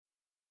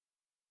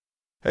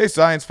Hey,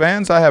 science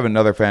fans, I have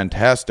another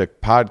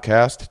fantastic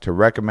podcast to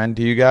recommend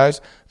to you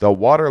guys, the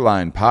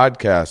Waterline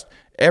Podcast.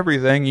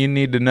 Everything you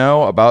need to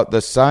know about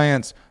the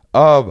science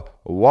of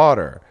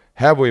water.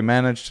 Have we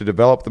managed to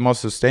develop the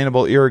most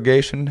sustainable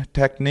irrigation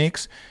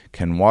techniques?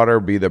 Can water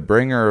be the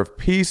bringer of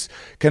peace?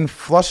 Can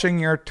flushing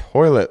your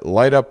toilet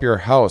light up your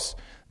house?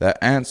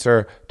 The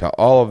answer to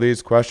all of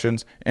these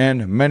questions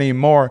and many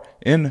more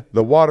in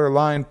the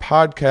Waterline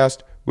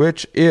Podcast,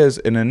 which is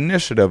an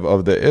initiative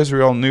of the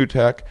Israel New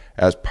Tech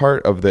as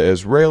part of the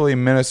Israeli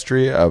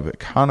Ministry of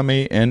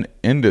Economy and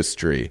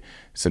Industry.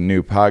 It's a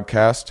new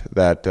podcast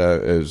that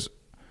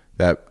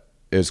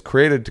is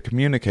created to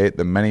communicate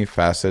the many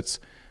facets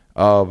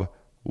of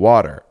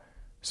water.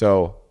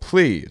 So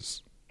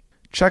please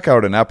check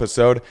out an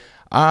episode.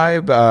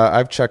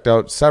 I've checked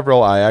out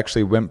several. I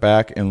actually went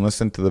back and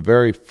listened to the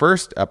very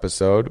first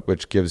episode,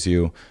 which gives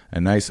you a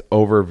nice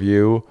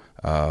overview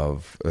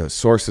of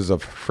sources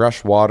of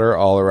fresh water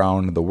all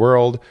around the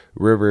world,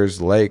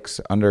 rivers, lakes,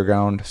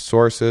 underground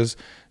sources,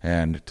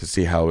 and to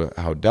see how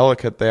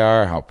delicate they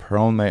are, how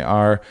prone they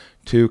are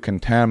to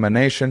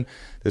contamination.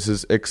 This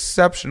is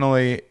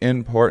exceptionally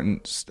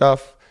important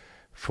stuff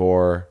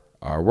for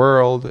our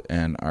world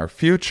and our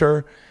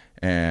future,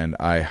 and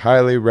I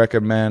highly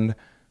recommend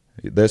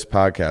this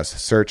podcast.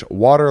 Search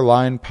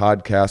Waterline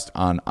Podcast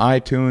on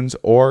iTunes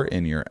or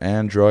in your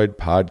Android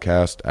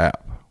podcast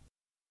app.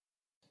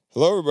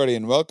 Hello, everybody,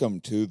 and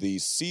welcome to the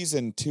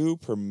Season 2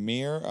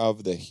 premiere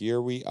of the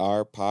Here We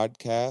Are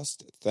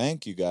podcast.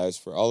 Thank you guys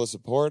for all the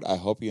support. I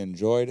hope you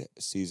enjoyed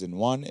Season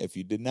 1. If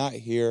you did not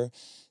hear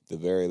the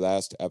very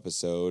last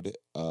episode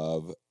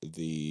of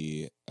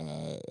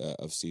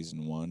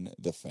Season 1,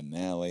 the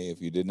finale,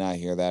 if you did not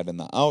hear that in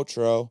the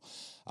outro,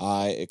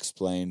 I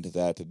explained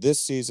that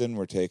this season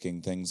we're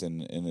taking things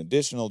in an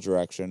additional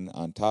direction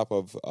on top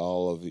of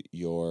all of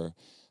your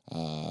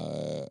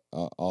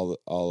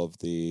all of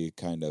the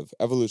kind of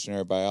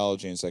evolutionary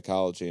biology and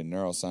psychology and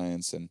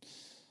neuroscience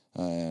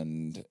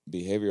and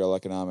behavioral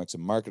economics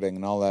and marketing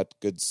and all that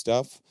good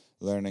stuff,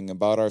 learning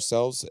about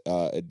ourselves.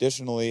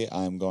 Additionally,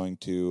 I'm going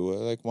to,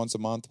 like once a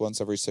month,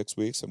 once every 6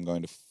 weeks, I'm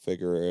going to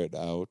figure it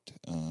out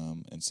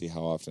and see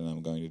how often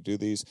I'm going to do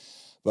these.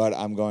 But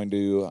I'm going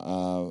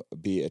to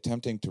be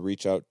attempting to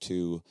reach out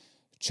to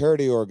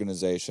charity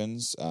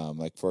organizations,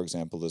 like for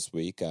example, this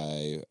week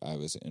I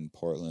was in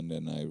Portland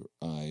and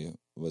I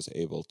was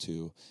able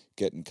to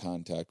get in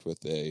contact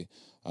with a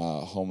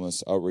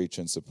homeless outreach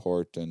and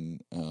support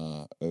and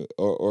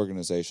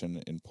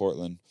organization in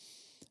Portland,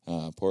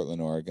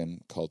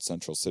 Oregon, called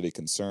Central City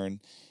Concern,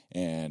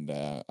 and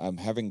I'm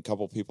having a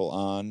couple people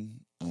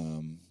on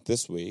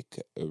this week.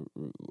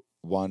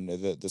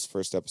 This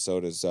first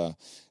episode is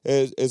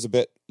a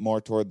bit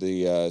more toward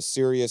the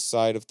serious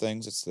side of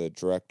things. It's the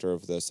director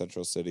of the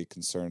Central City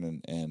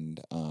Concern,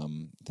 and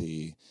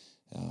the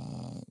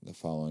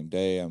following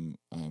day,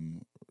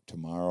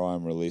 tomorrow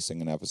I'm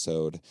releasing an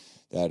episode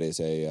that is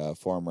a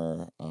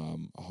former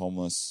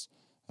homeless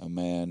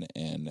man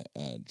and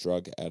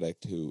drug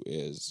addict who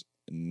is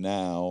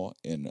now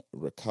in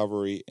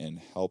recovery and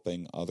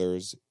helping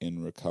others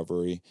in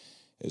recovery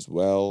as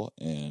well,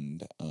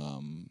 and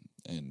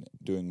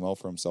doing well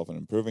for himself and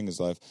improving his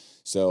life.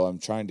 So I'm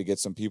trying to get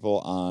some people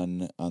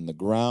on the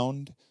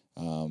ground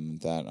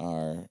that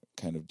are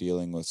kind of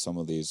dealing with some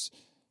of these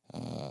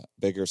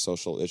bigger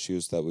social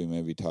issues that we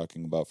may be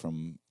talking about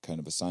from kind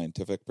of a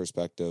scientific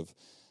perspective,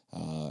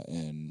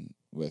 and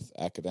with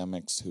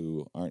academics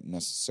who aren't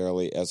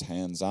necessarily as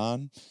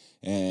hands-on.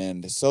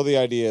 And so the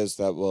idea is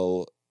that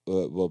we'll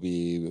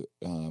be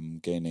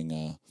gaining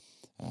a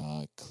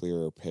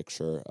clearer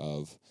picture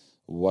of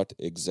what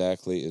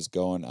exactly is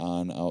going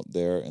on out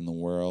there in the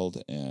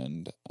world,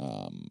 and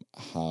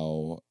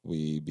how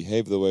we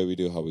behave the way we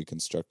do, how we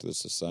construct the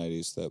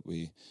societies that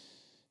we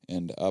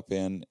end up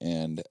in,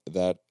 and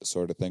that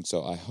sort of thing.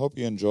 So I hope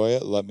you enjoy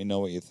it. Let me know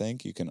what you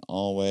think. You can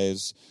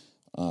always,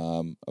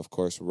 of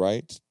course,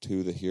 write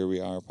to the Here We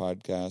Are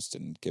podcast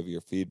and give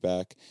your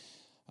feedback.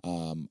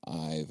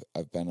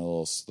 I've been a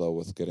little slow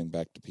with getting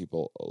back to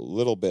people a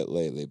little bit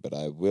lately, but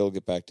I will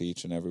get back to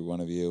each and every one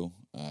of you,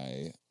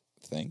 I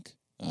think.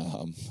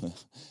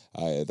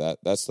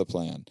 That's the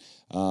plan.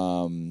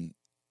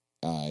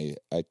 I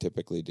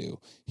typically do.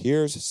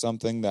 Here's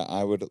something that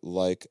I would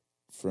like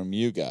from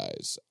you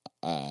guys.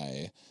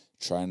 I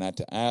try not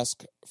to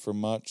ask for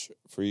much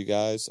for you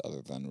guys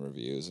other than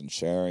reviews and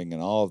sharing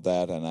and all of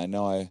that. And I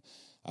know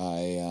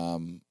I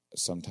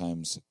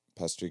sometimes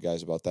pester you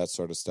guys about that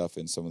sort of stuff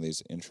in some of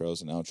these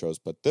intros and outros,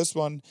 but this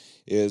one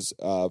is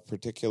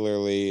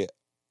particularly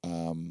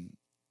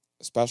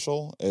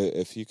special.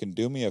 If you can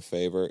do me a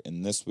favor,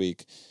 in this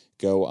week,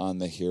 go on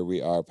the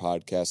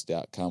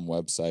HereWeArePodcast.com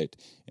website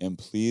and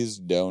please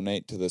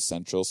donate to the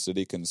Central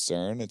City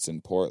Concern. It's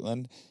in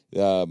Portland.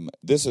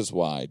 This is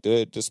why,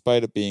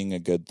 despite it being a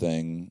good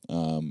thing,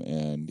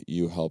 and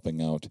you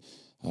helping out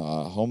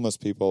homeless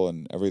people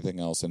and everything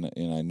else, and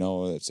I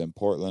know it's in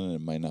Portland and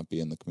it might not be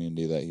in the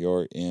community that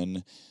you're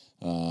in,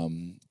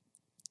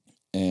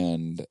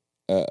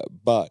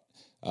 but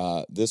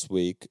this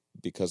week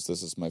because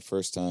this is my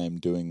first time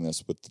doing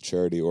this with the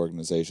charity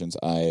organizations,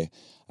 I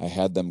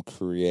had them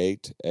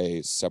create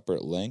a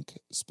separate link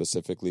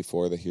specifically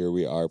for the Here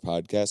We Are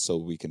podcast so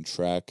we can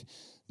track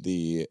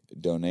the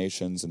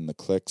donations and the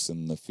clicks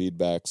and the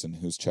feedbacks and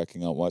who's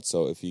checking out what.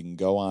 So if you can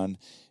go on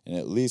and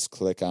at least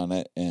click on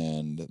it,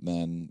 and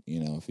then,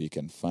 if you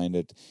can find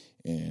it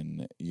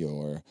in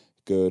your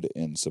good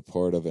and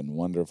supportive and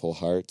wonderful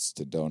hearts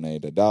to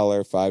donate $1,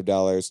 $5,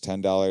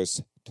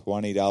 $10,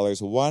 $20,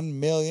 $1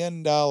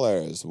 million,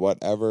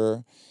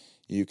 whatever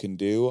you can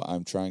do.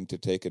 I'm trying to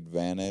take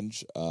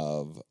advantage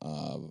of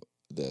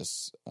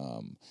this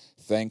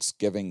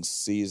Thanksgiving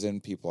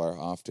season. People are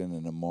often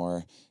in a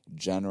more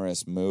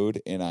generous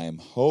mood, and I am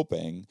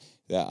hoping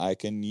that I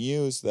can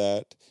use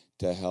that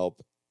to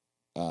help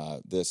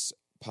this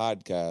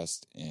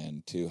podcast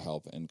and to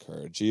help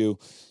encourage you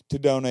to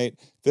donate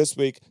this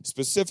week,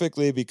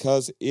 specifically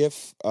because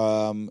if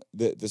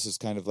this is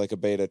kind of like a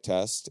beta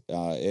test,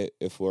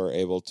 if we're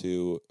able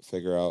to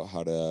figure out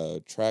how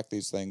to track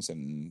these things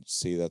and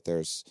see that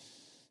there's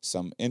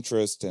some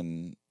interest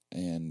and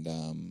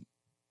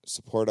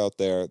support out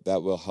there,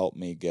 that will help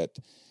me get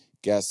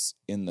guests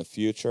in the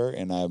future,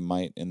 and I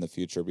might in the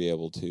future be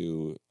able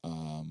to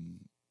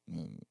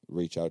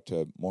reach out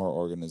to more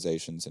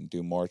organizations and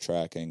do more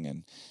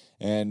tracking,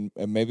 and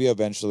maybe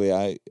eventually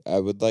I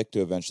would like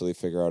to eventually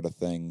figure out a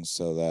thing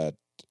so that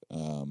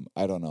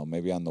I don't know,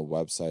 maybe on the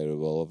website it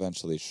will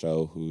eventually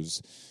show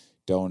who's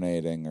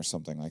donating or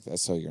something like that,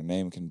 so your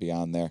name can be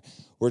on there.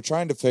 We're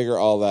trying to figure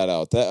all that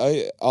out.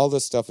 All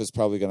this stuff is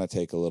probably going to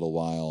take a little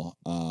while,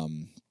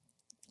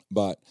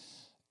 but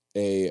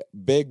a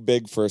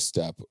big first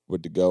step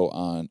would be to go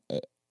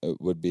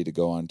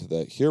on to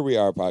the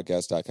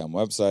HereWeArePodcast.com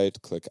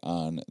website, click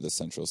on the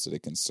Central City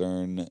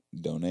Concern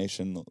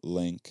donation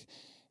link,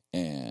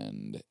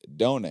 and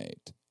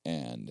donate.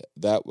 And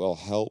that will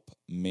help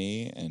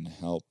me and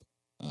help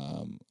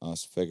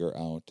us figure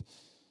out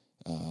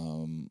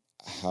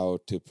how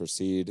to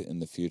proceed in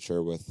the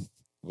future with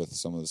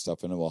some of the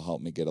stuff, and it will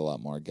help me get a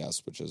lot more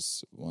guests, which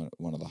is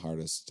one of the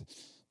hardest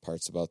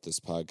parts about this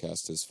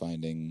podcast, is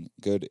finding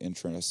good,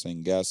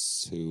 interesting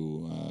guests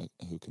who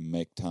can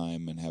make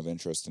time and have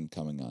interest in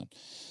coming on.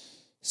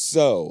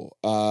 So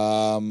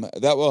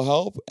that will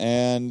help.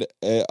 And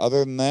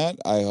other than that,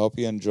 I hope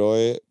you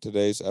enjoy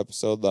today's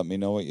episode. Let me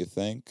know what you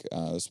think.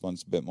 This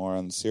one's a bit more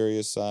on the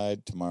serious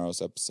side.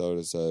 Tomorrow's episode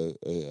is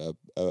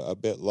a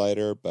bit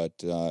lighter, but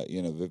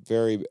a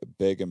very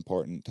big,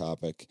 important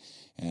topic.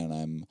 And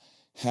I'm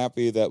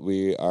happy that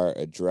we are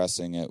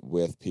addressing it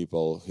with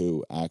people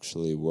who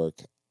actually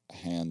work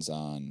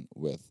hands-on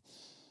with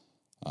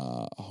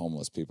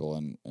homeless people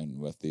and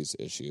with these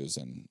issues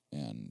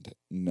and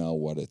know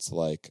what it's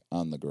like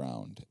on the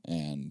ground.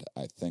 And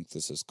I think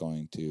this is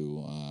going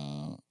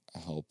to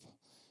help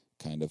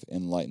kind of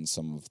enlighten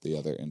some of the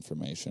other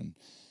information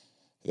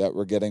that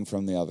we're getting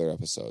from the other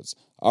episodes.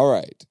 All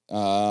right.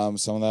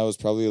 Some of that was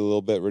probably a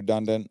little bit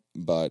redundant,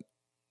 but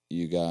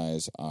you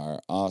guys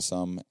are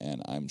awesome,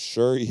 and I'm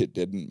sure you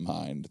didn't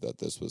mind that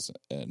this was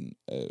a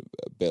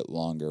bit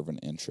longer of an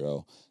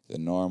intro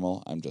than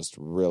normal. I'm just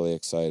really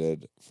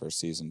excited for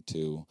Season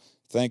 2.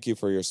 Thank you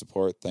for your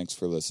support. Thanks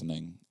for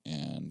listening,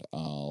 and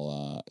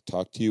I'll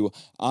talk to you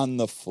on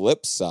the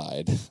flip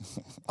side.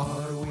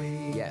 Are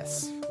we?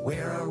 Yes.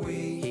 Where are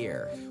we?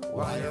 Here.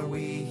 Why are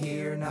we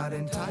here? Not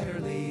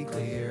entirely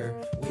clear.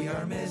 We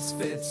are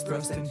misfits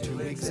thrust into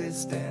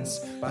existence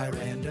by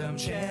random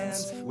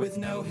chance, with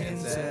no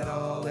hints at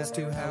all as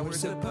to how we're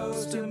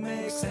supposed to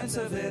make sense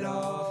of it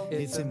all.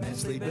 It's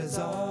immensely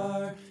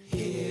bizarre.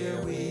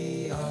 Here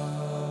we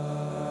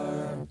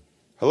are.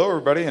 Hello,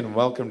 everybody, and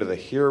welcome to the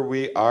Here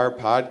We Are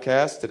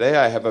podcast. Today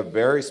I have a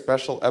very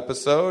special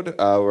episode.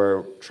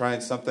 We're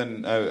trying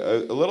something a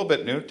little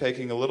bit new,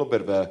 taking a little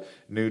bit of a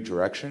new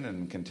direction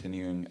and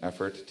continuing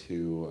effort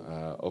to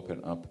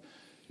open up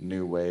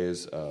new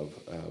ways of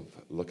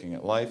looking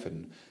at life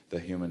and the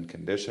human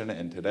condition.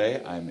 And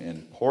today I'm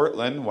in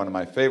Portland, one of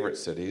my favorite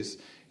cities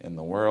in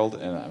the world,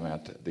 and I'm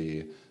at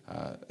the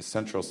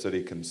Central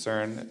City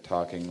Concern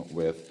talking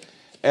with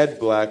Ed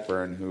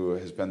Blackburn, who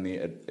has been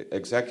the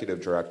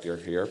executive director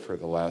here for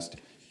the last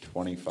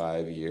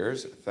 25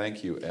 years.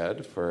 Thank you,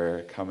 Ed,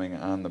 for coming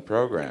on the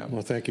program.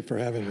 Well, thank you for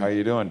having me. How are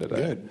you doing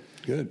today?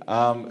 Good.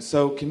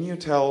 So can you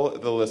tell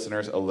the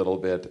listeners a little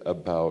bit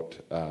about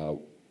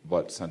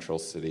what Central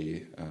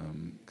City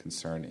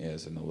Concern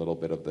is and a little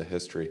bit of the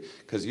history?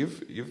 Because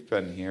you've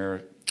been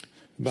here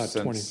about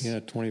since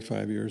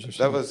 25 years or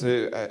so. That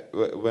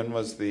was when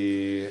was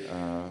the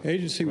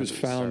agency was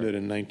founded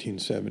in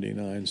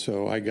 1979,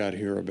 so I got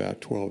here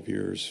about 12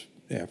 years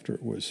after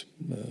it was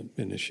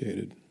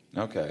initiated.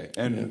 Okay,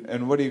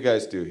 and what do you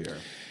guys do here?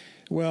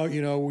 Well,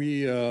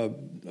 we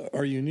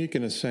are unique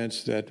in a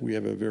sense that we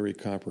have a very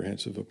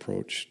comprehensive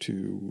approach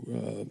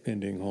to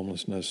ending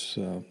homelessness,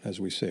 as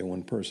we say,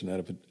 one person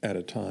at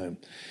a time.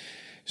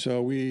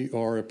 So we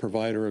are a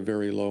provider of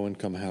very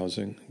low-income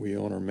housing. We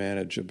own or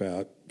manage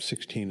about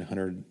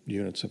 1,600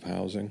 units of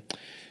housing,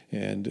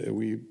 and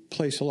we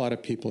place a lot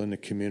of people in the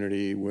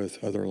community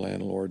with other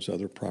landlords,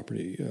 other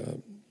property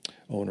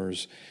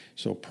owners.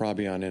 So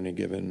probably on any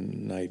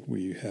given night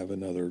we have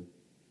another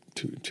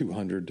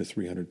 200 to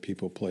 300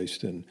 people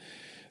placed in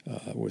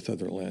with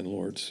other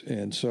landlords.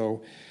 And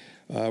so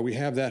we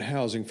have that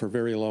housing for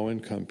very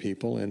low-income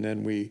people, and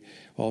then we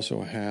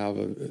also have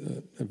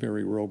a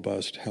very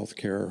robust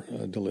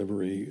healthcare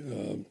delivery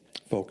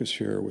focus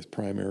here with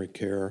primary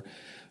care,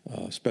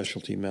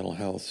 specialty mental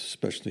health,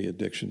 specialty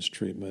addictions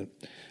treatment,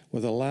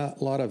 with a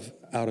lot of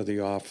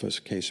out-of-the-office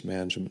case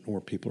management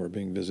where people are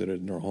being visited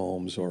in their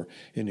homes or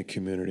in the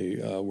community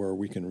where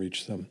we can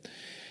reach them.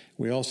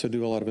 We also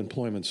do a lot of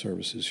employment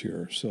services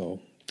here, so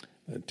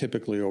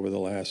typically over the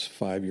last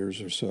 5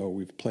 years or so,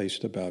 we've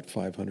placed about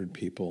 500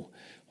 people,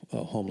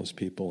 homeless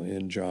people,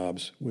 in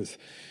jobs with,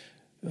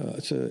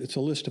 it's a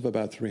list of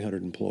about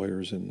 300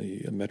 employers in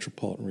the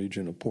metropolitan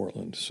region of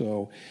Portland.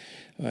 So,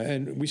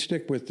 and we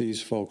stick with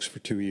these folks for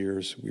 2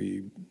 years.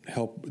 We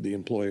help the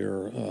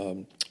employer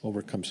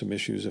overcome some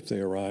issues if they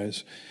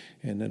arise,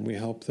 and then we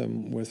help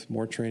them with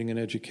more training and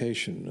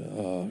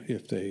education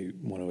if they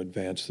want to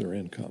advance their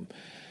income.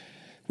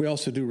 We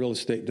also do real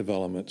estate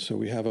development, so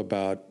we have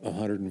about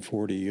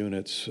 140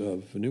 units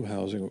of new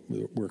housing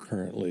we're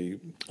currently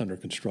under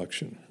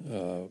construction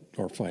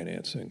or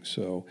financing.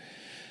 So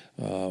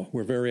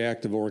we're a very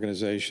active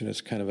organization.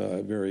 It's kind of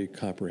a very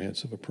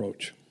comprehensive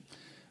approach.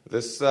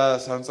 This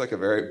sounds like a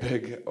very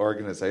big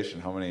organization.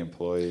 How many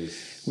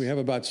employees? We have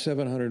about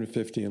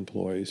 750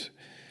 employees.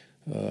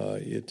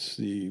 It's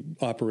the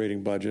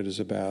operating budget is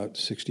about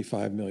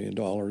 $65 million,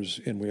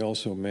 and we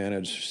also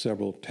manage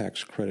several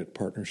tax credit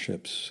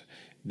partnerships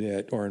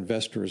that are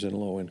investors in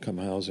low-income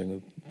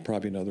housing,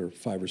 probably another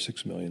 $5 or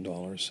 $6 million.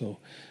 So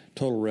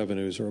total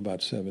revenues are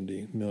about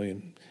 $70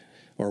 million,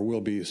 or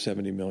will be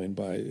 $70 million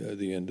by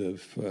the end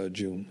of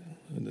June,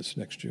 this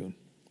next June.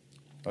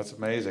 That's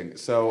amazing.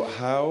 So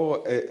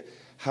how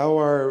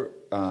are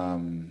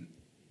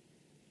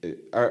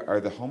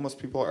the homeless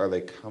people, are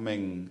they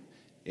coming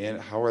in?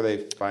 How are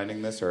they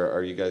finding this, or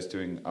are you guys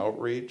doing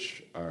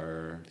outreach?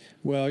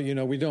 Well,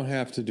 we don't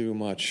have to do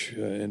much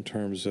in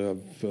terms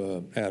of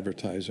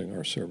advertising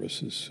our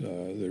services.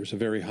 There's a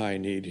very high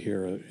need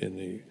here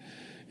in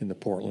the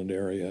Portland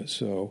area.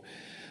 So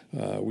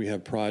we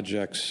have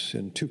projects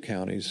in 2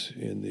 counties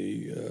in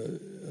the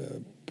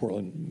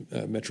Portland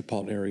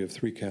metropolitan area of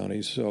 3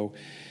 counties. So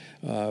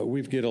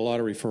we get a lot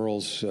of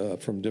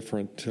referrals from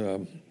different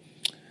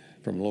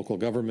from local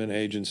government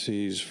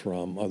agencies,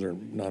 from other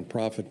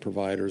nonprofit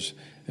providers,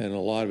 and a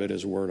lot of it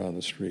is word on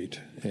the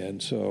street.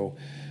 And so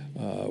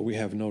we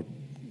have no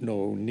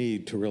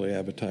need to really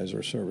advertise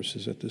our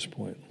services at this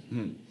point.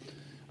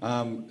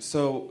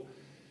 So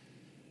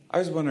I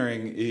was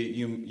wondering,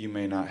 you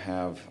may not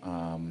have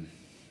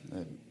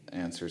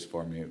answers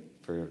for me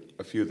for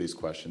a few of these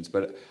questions,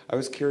 but I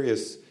was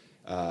curious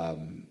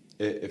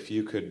if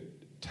you could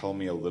tell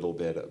me a little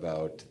bit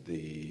about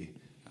the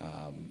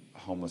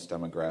homeless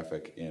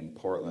demographic in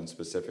Portland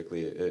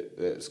specifically,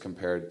 as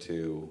compared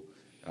to,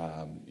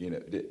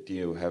 do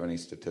you have any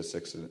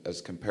statistics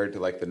as compared to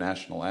like the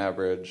national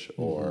average,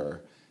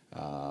 or,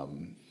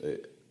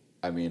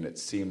 it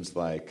seems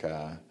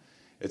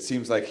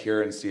like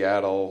here in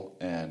Seattle,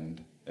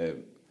 and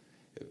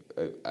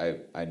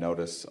I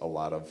notice a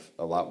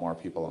lot more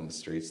people on the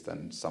streets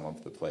than some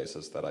of the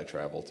places that I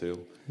travel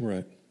to.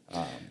 Right.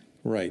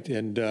 Right,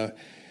 and.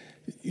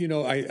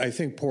 I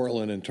think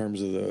Portland, in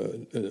terms of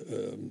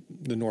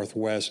the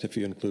Northwest, if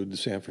you include the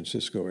San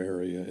Francisco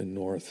area and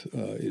north,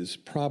 is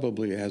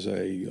probably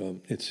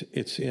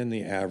it's in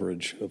the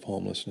average of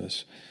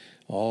homelessness.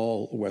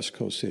 All West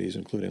Coast cities,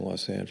 including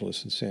Los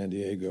Angeles and San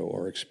Diego,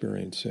 are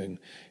experiencing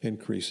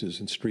increases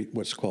in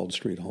what's called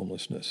street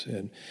homelessness.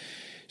 And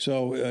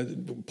so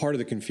part of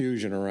the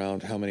confusion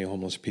around how many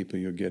homeless people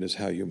you get is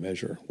how you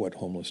measure what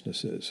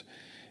homelessness is.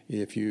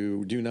 If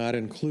you do not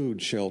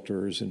include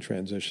shelters and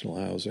transitional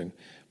housing,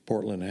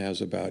 Portland has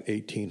about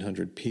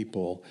 1,800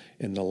 people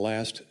in the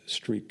last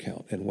street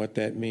count. And what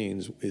that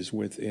means is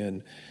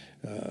within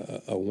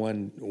a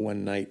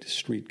one-night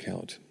street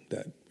count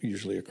that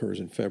usually occurs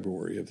in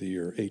February of the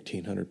year,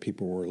 1,800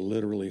 people were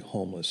literally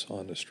homeless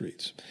on the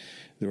streets.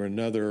 There were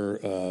another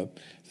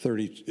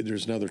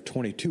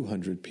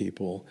 2,200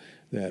 people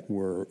that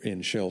were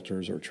in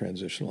shelters or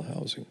transitional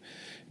housing.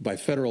 By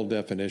federal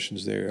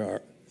definitions,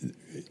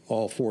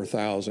 all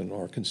 4,000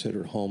 are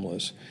considered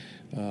homeless,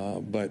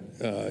 but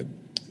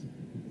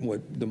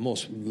what the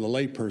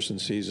layperson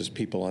sees is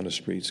people on the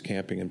streets,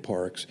 camping in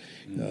parks,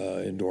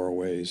 in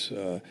doorways,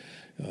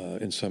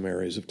 in some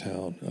areas of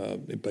town.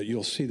 But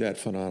you'll see that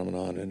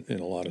phenomenon in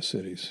a lot of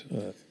cities,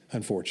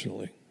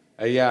 unfortunately.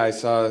 Yeah, I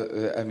saw.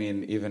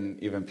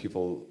 Even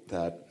people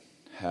that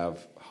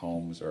have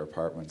homes or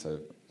apartments,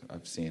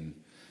 I've seen.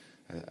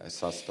 I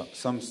saw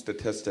some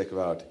statistic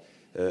about.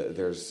 I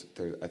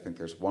think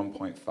there's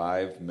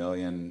 1.5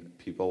 million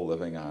people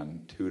living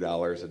on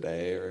 $2 a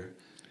day, or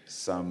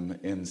some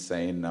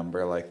insane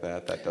number like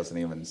that. That doesn't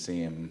even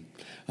seem.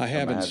 I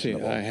haven't seen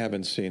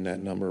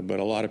that number, but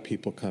a lot of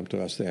people come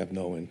to us. They have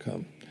no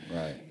income.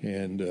 Right.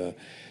 And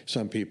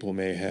some people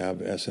may have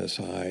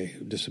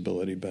SSI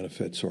disability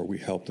benefits, or we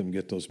help them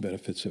get those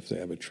benefits if they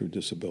have a true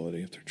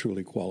disability, if they're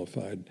truly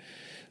qualified.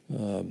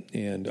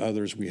 And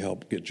others we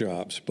help get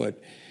jobs.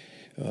 But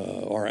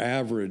our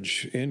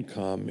average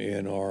income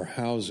in our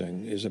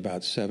housing is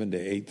about $7,000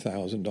 to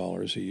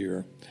 $8,000 a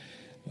year.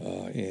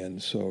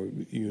 And so,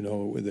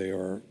 they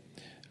are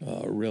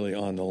really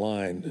on the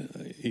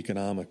line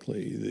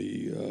economically.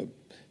 The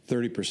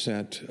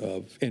 30%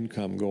 of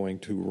income going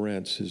to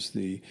rents is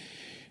the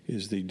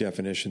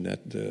definition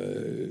that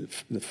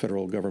the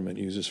federal government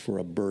uses for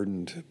a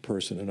burdened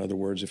person. In other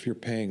words, if you're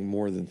paying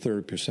more than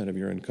 30% of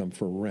your income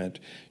for rent,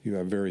 you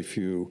have very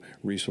few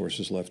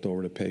resources left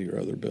over to pay your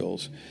other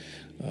bills.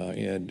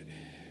 And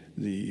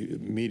the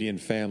median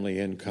family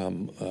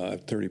income,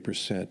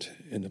 30%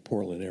 in the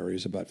Portland area,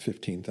 is about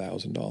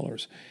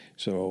 $15,000.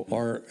 So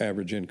our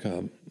average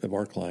income of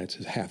our clients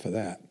is half of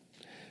that.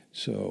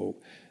 So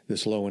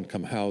this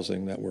low-income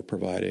housing that we're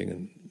providing,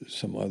 and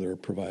some other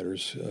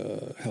providers,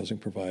 housing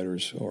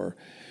providers, are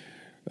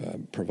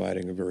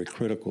providing a very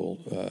critical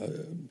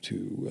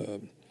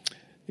to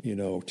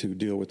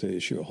deal with the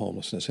issue of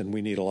homelessness, and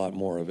we need a lot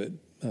more of it.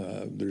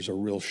 There's a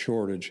real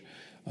shortage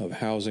of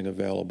housing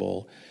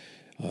available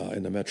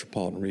in the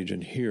metropolitan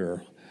region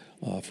here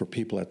for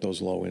people at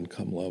those low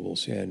income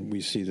levels. And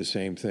we see the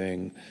same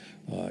thing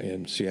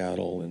in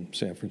Seattle and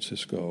San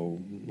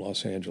Francisco,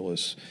 Los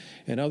Angeles,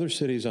 and other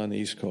cities on the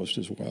East Coast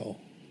as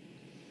well.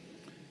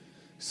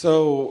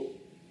 So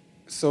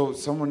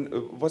someone,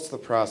 what's the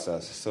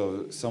process?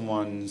 So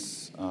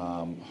someone's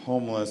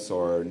homeless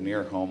or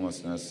near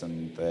homelessness,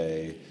 and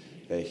they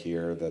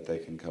hear that they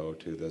can go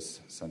to this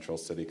Central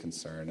City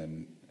Concern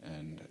and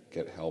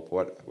get help.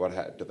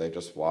 Do they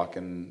just walk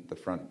in the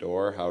front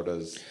door? How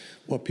does...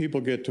 Well, people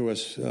get to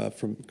us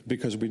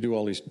because we do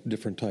all these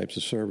different types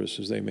of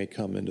services. They may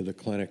come into the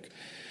clinic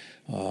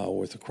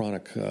with a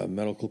chronic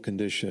medical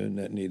condition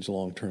that needs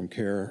long-term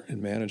care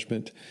and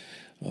management.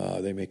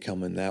 They may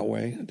come in that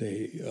way.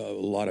 A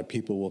lot of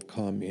people will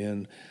come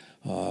in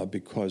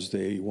because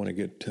they want to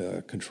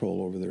get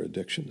control over their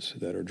addictions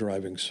that are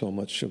driving so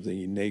much of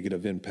the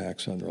negative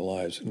impacts on their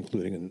lives,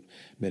 including in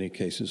many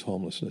cases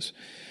homelessness.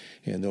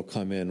 And they'll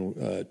come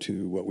in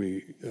to what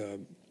we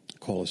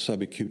call a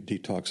subacute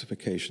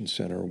detoxification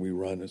center we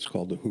run. It's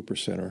called the Hooper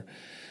Center,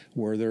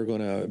 where they're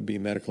going to be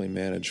medically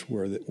managed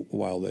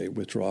while they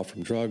withdraw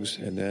from drugs,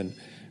 and then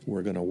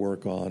we're going to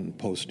work on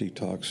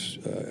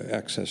post-detox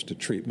access to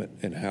treatment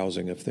and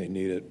housing if they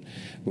need it.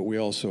 But we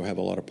also have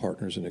a lot of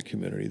partners in the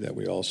community that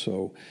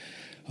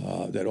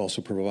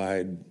also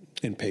provide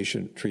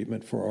inpatient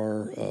treatment for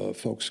our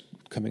folks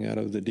coming out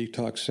of the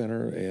detox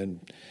center.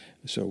 And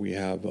so we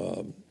have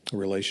a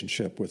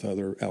relationship with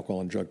other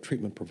alcohol and drug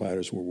treatment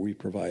providers where we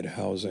provide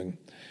housing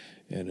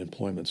and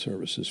employment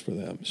services for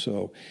them.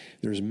 So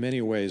there's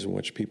many ways in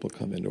which people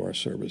come into our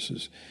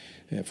services.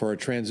 And for our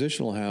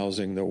transitional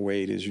housing, the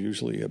wait is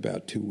usually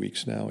about 2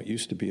 weeks now. It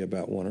used to be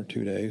about 1 or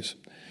 2 days.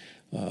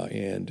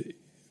 And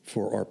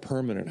for our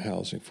permanent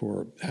housing,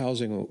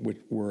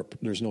 where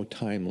there's no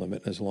time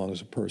limit as long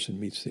as a person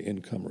meets the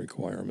income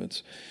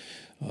requirements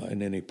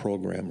and any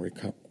program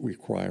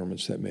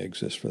requirements that may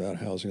exist for that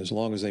housing. As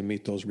long as they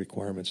meet those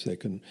requirements, they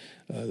can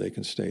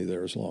stay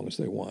there as long as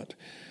they want.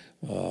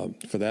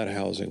 For that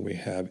housing, we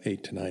have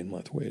 8 to 9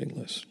 month waiting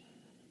lists.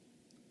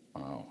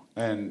 Wow.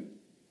 And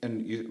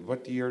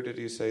what year did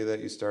you say that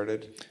you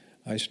started?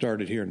 I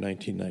started here in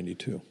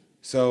 1992.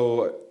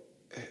 So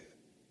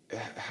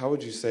how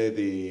would you say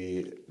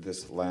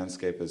this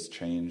landscape has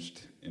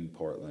changed in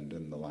Portland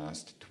in the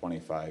last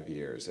 25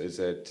 years? Is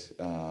it...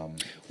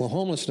 Well,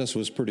 homelessness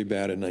was pretty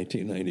bad in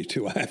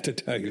 1992, I have to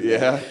tell you.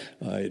 Yeah.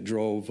 It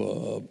drove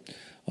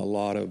a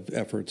lot of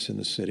efforts in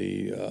the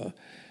city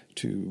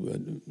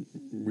to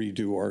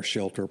redo our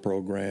shelter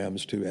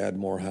programs, to add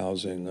more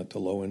housing at the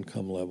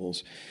low-income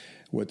levels.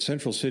 With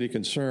Central City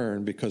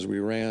Concern, because we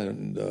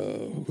ran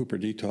the Hooper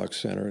Detox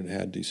Center and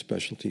had the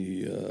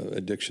specialty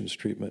addictions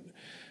treatment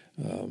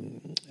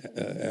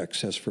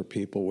access for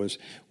people, was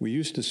we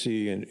used to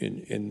see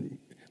in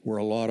where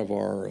a lot of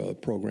our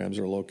programs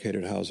are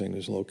located, housing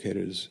is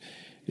located,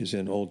 is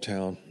in Old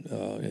Town,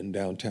 in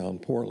downtown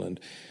Portland.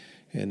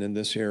 And in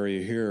this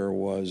area here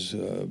was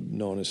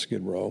known as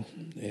Skid Row,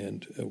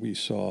 and we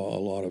saw a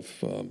lot of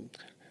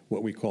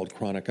what we called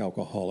chronic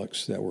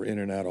alcoholics that were in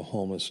and out of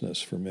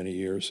homelessness for many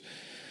years.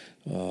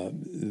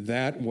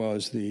 That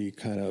was the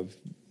kind of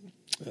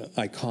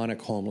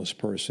iconic homeless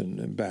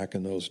person back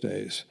in those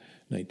days,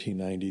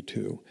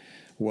 1992.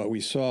 What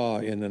we saw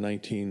in the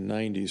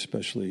 1990s,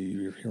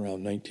 especially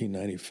around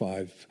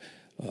 1995,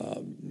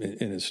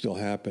 and it's still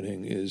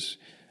happening, is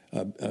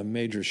a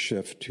major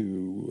shift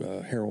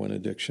to heroin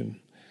addiction,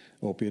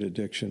 opiate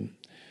addiction,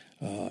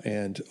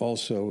 and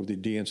also the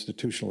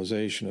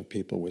deinstitutionalization of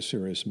people with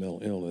serious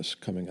mental illness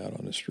coming out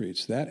on the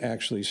streets. That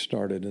actually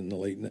started in the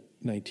late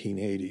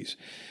 1980s,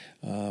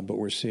 but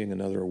we're seeing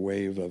another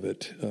wave of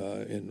it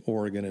in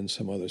Oregon and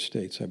some other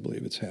states. I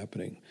believe it's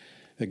happening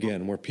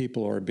again, where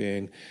people are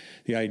the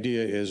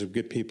idea is to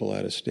get people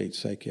out of state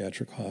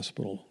psychiatric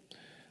hospital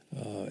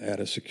at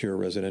a secure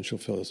residential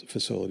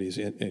facilities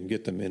and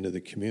get them into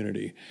the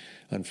community.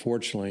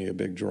 Unfortunately, a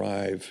big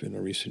drive in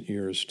the recent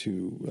years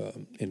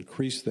to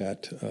increase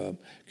that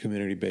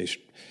community-based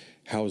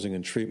housing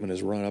and treatment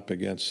has run up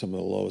against some of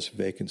the lowest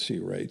vacancy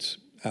rates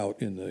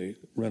out in the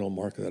rental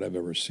market that I've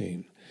ever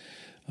seen.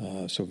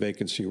 So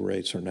vacancy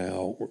rates are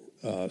now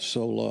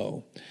so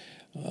low,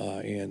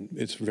 and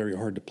it's very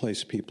hard to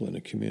place people in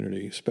the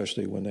community,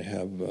 especially when they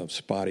have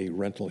spotty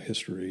rental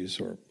histories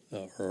or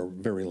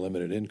very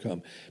limited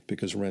income,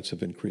 because rents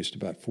have increased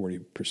about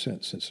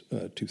 40% since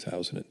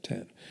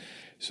 2010.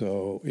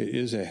 So it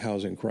is a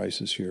housing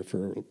crisis here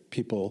for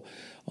people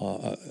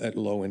at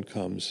low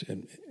incomes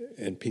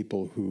and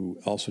people who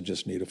also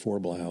just need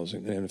affordable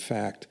housing. And in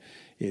fact,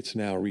 it's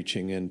now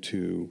reaching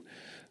into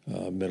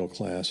middle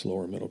class,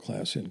 lower middle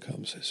class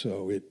incomes.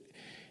 So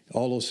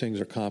all those things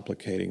are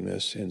complicating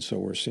this, and so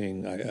we're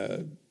seeing,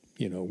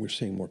 we're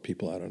seeing more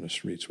people out on the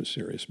streets with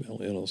serious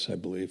mental illness, I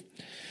believe.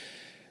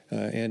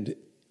 And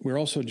we're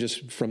also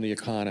just from the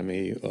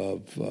economy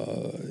of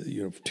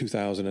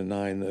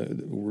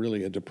 2009,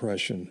 really a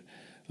depression,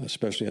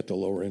 especially at the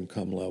lower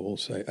income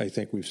levels. I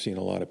think we've seen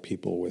a lot of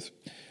people with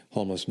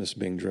homelessness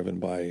being driven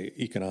by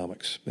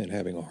economics and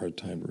having a hard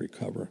time to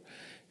recover.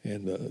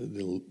 And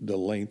the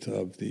length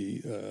of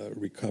the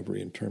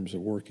recovery in terms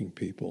of working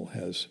people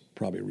has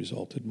probably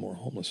resulted in more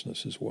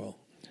homelessness as well.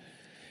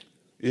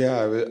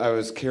 Yeah, I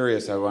was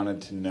curious. I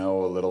wanted to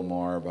know a little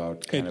more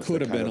about it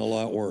could have been a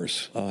lot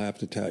worse, I'll have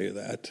to tell you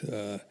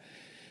that.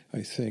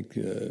 I think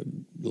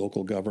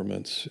local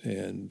governments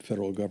and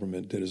federal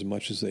government did as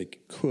much as they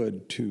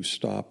could to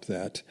stop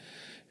that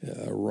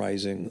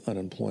rising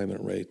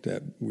unemployment rate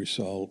that we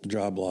saw,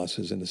 job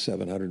losses in the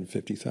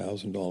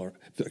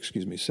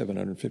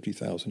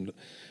 750,000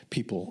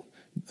 people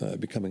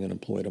becoming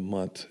unemployed a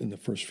month in the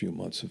first few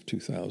months of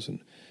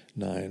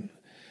 2009.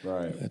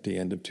 Right. At the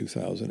end of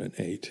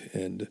 2008.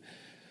 And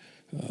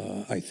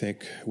I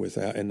think with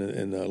that,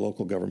 and the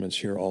local governments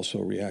here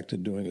also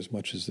reacted, doing as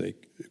much as they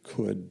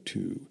could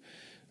to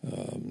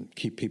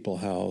keep people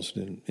housed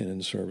and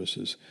in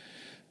services.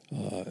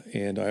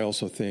 And I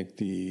also think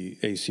the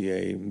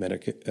ACA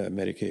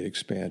Medicaid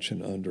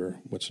expansion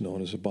under what's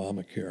known as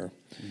Obamacare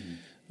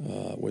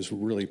was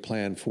really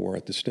planned for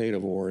at the state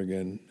of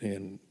Oregon,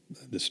 and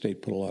the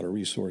state put a lot of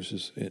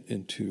resources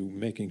into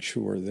making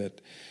sure that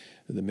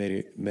the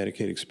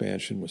Medicaid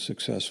expansion was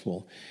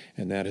successful,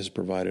 and that has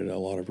provided a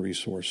lot of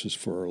resources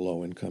for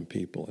low-income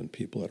people and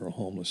people that are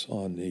homeless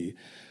on the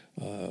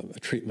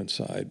treatment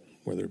side,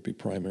 whether it be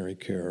primary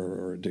care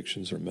or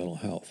addictions or mental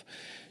health.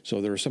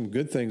 So there are some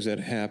good things that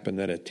happened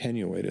that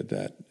attenuated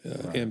that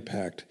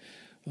impact,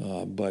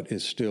 but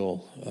it's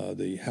still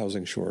the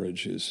housing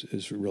shortage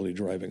is really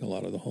driving a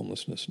lot of the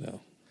homelessness now.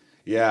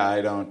 Yeah,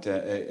 I don't,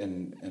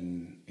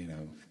 and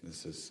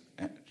this is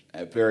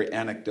very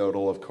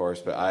anecdotal, of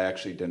course, but I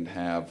actually didn't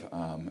have,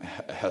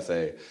 as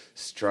a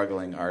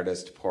struggling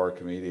artist, poor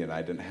comedian,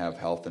 I didn't have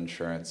health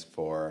insurance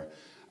for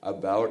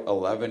about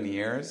 11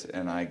 years,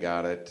 and I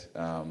got it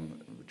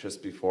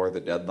just before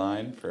the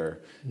deadline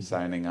for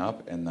signing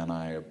up, and then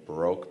I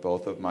broke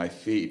both of my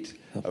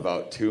feet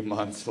about 2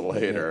 months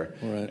later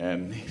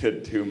and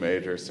needed 2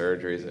 major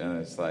surgeries, and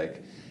it's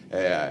like,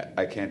 hey,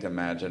 I can't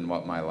imagine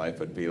what my life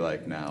would be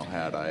like now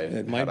had I.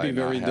 It might be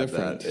very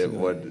different. It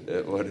would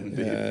indeed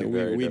be very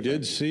different. We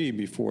did see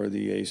before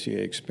the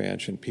ACA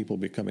expansion people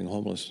becoming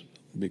homeless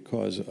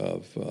because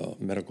of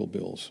medical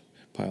bills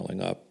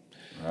piling up,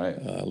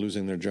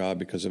 losing their job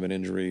because of an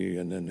injury,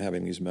 and then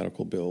having these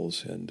medical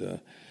bills and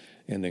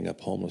ending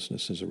up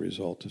homelessness as a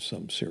result of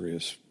some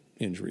serious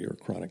injury or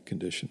chronic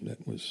condition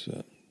that was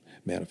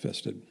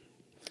manifested.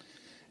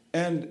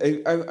 And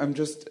I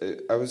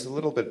was a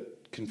little bit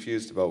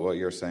confused about what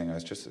you're saying. I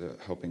was just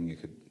hoping you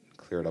could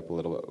clear it up a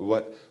little bit.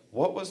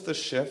 What was the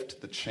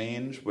shift, the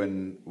change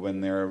when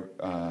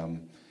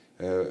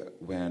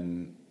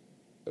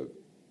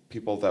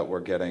people that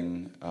were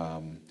getting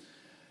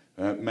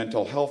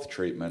mental health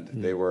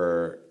treatment, they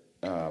were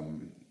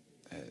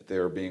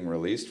being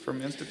released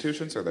from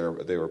institutions, or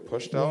they were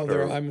pushed out?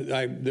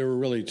 There were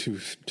really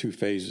two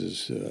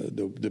phases.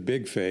 The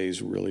big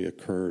phase really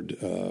occurred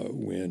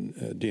when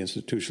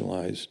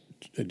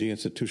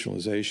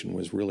deinstitutionalization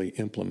was really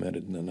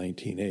implemented in the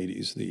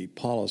 1980s. The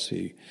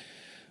policy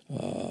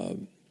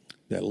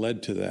that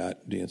led to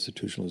that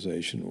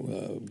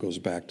deinstitutionalization goes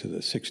back to the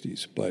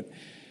 60s, but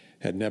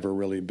had never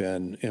really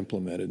been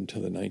implemented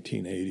until the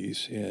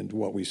 1980s. And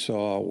what we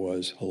saw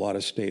was a lot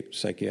of state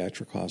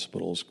psychiatric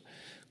hospitals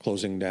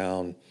closing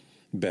down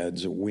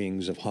beds,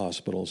 wings of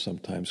hospitals,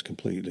 sometimes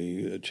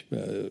completely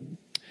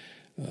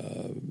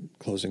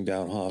closing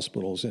down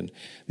hospitals. And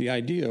the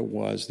idea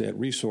was that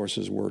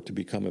resources were to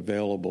become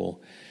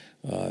available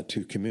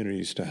to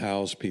communities to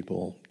house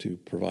people, to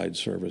provide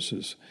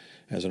services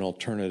as an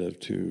alternative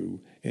to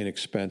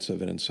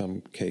inexpensive and in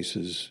some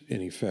cases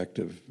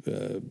ineffective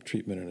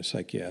treatment in a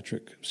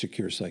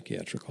secure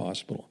psychiatric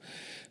hospital.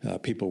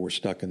 People were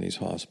stuck in these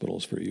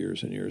hospitals for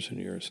years and years and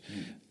years,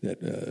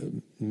 that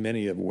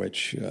many of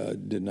which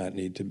did not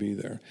need to be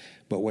there.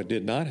 But what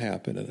did not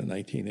happen in the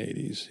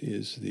 1980s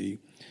is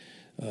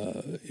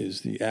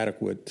the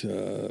adequate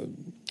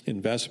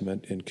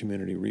investment in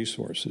community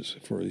resources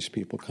for these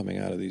people coming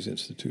out of these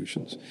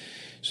institutions.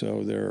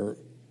 So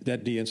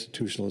that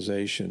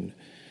deinstitutionalization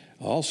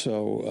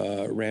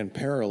also ran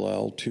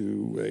parallel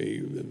to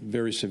a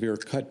very severe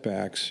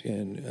cutbacks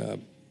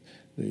in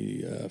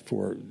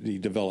for the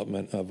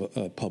development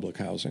of public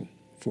housing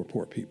for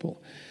poor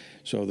people.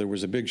 So there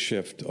was a big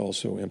shift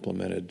also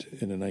implemented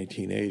in the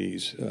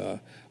 1980s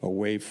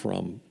away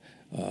from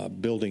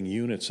building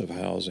units of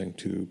housing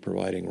to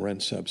providing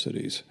rent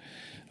subsidies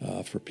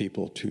for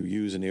people to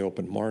use in the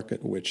open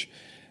market, which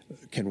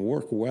can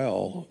work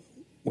well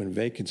when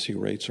vacancy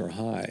rates are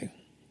high,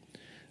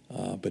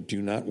 but do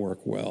not work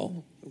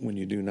well when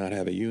you do not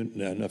have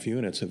enough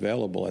units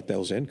available at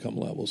those income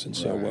levels. And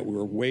so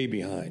we're way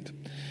behind.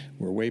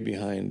 We're way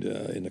behind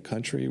in the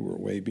country. We're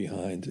way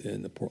behind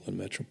in the Portland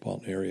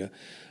metropolitan area,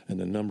 and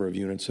the number of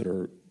units that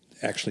are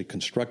actually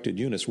constructed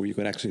units where you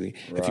could actually,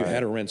 if you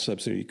had a rent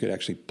subsidy, you could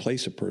actually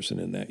place a person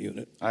in that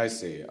unit. I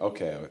see.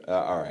 Okay.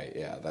 All right.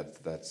 Yeah,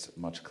 that's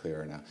much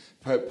clearer now.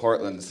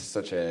 Portland's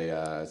such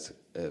a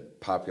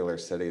popular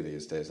city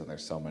these days, and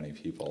there's so many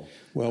people.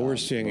 Well, we're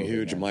seeing a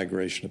huge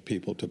migration of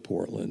people to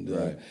Portland.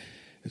 Right.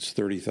 It's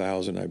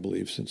 30,000, I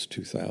believe, since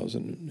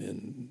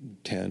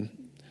 2010.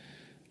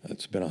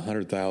 It's been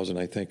 100,000,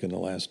 I think, in the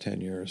last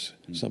 10 years,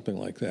 something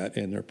like that.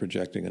 And they're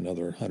projecting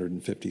another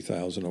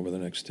 150,000 over the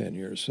next 10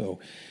 years. So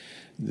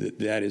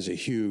that is a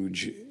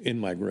huge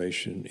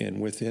in-migration.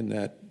 And within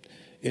that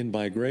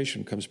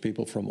in-migration comes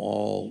people from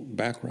all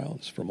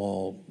backgrounds, from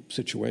all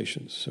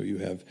situations. So you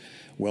have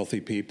wealthy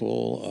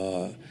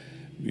people,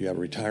 you have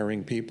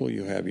retiring people,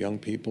 you have young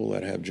people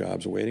that have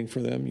jobs waiting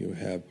for them, you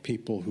have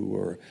people who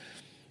are,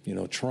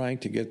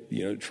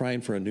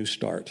 trying for a new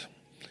start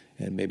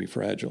and maybe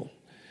fragile.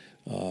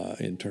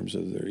 In terms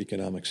of their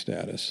economic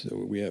status. So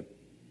we have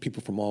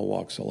people from all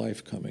walks of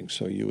life coming.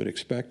 So you would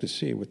expect to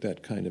see with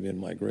that kind of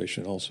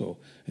in-migration also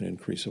an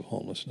increase of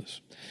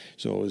homelessness.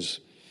 So it was,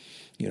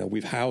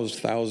 we've housed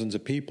thousands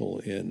of people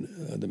in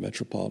the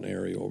metropolitan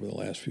area over the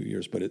last few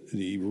years, but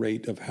the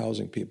rate of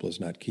housing people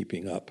is not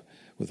keeping up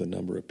with the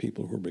number of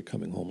people who are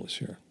becoming homeless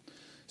here.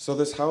 So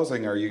this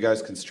housing, are you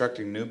guys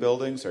constructing new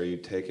buildings? Are you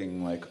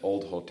taking like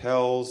old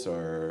hotels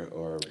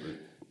or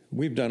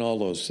We've done all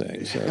those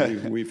things.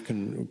 We've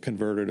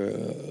converted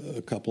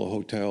a couple of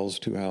hotels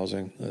to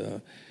housing,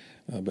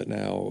 but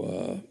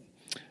now,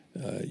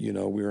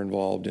 we're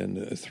involved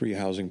in 3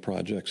 housing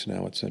projects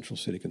now at Central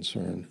City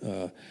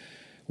Concern.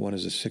 One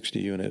is a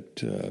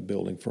 60-unit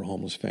building for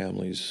homeless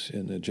families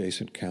in the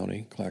adjacent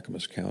county,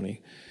 Clackamas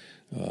County.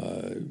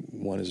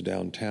 One is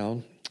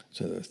downtown. It's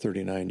a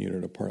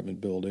 39-unit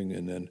apartment building,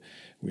 and then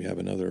we have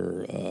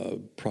another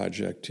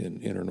project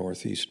in inner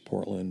northeast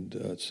Portland.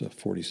 It's a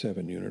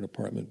 47-unit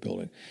apartment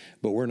building.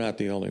 But we're not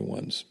the only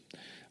ones.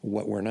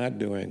 What we're not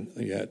doing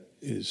yet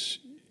is,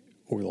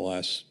 over the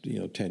last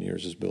 10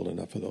 years, is build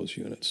enough of those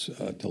units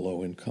to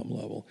low-income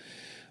level.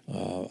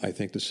 I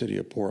think the city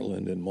of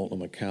Portland and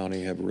Multnomah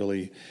County have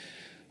really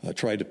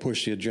tried to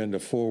push the agenda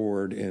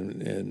forward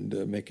and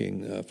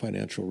making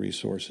financial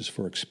resources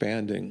for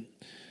expanding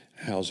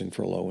housing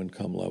for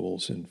low-income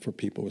levels and for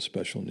people with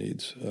special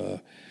needs.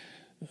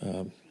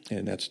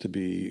 And that's to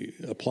be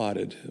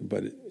applauded,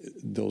 but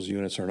those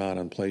units are not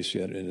in place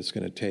yet, and it's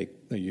going to take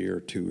a year,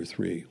 2 or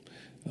 3,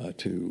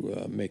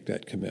 to make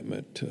that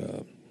commitment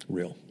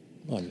real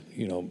on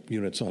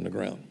units on the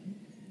ground.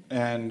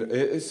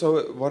 And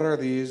so, what are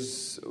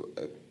these?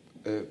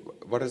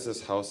 What is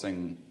this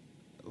housing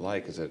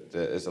like? Is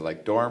it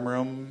like dorm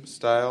room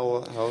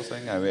style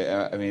housing?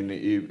 I mean,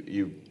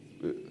 you.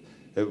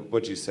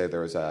 What'd you say? There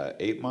was a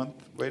 8-month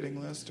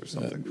waiting list or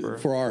something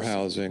for our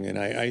housing, and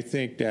I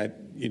think that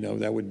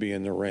that would be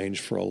in the range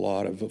for a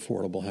lot of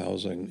affordable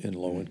housing and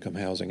low-income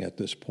housing at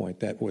this point.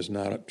 That was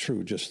not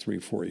true just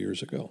 3-4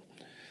 years ago.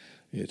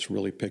 It's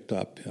really picked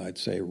up, I'd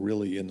say,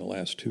 really in the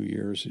last 2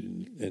 years,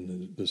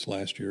 and this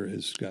last year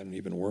has gotten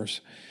even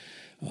worse.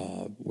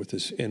 With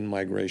this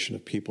in-migration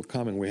of people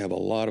coming, we have a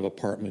lot of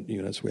apartment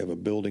units. We have a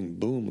building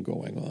boom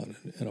going on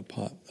in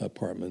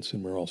apartments,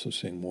 and we're also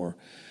seeing more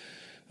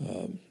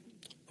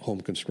home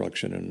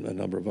construction and a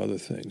number of other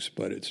things,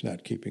 but it's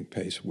not keeping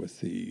pace with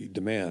the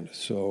demand.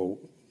 So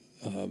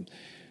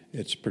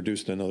it's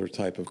produced another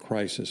type of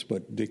crisis.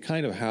 But the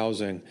kind of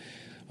housing,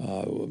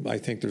 I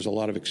think there's a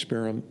lot of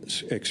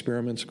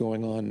experiments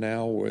going on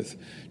now with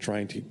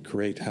trying to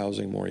create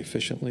housing more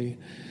efficiently.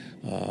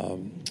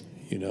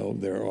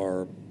 There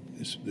are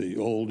the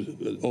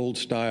old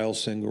style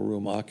single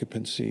room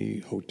occupancy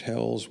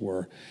hotels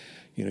where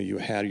you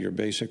had your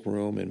basic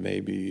room and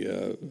maybe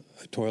a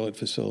toilet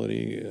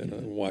facility and a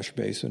wash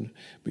basin,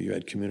 but you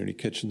had community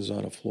kitchens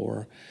on a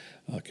floor,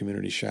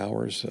 community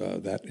showers.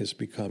 That is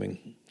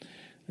becoming,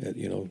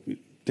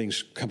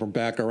 things come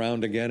back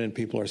around again, and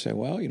people are saying,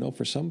 well,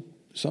 for some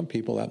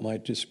people that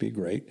might just be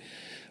great.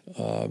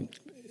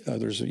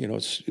 Others,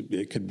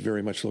 it could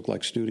very much look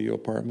like studio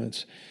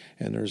apartments,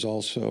 and there's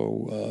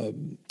also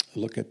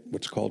look at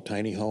what's called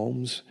tiny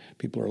homes.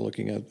 People are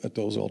looking at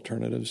those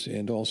alternatives,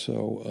 and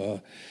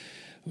also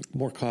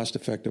more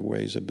cost-effective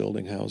ways of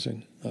building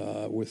housing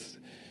with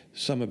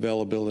some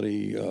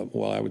availability.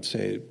 I would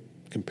say,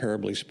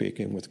 comparably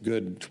speaking, with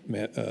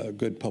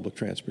good public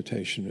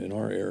transportation in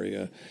our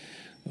area,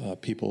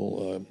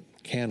 people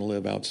can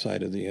live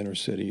outside of the inner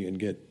city and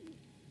get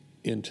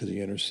into the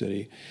inner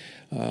city.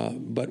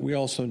 But we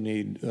also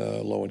need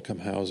low-income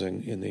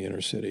housing in the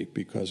inner city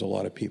because a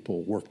lot of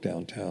people work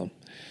downtown.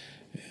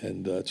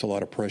 And it's a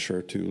lot of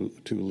pressure to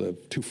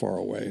live too far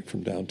away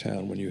from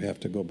downtown when you have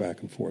to go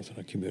back and forth on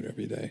a commute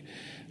every day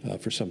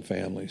for some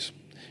families.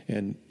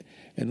 And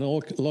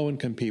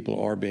low-income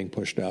people are being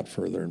pushed out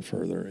further and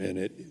further.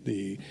 And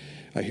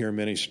I hear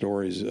many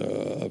stories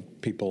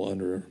of people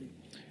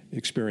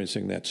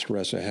experiencing that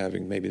stress of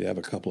having, maybe they have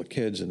a couple of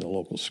kids in the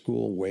local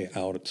school way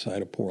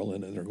outside of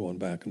Portland, and they're going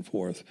back and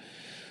forth.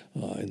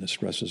 And the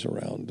stresses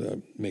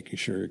around making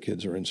sure your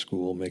kids are in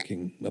school,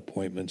 making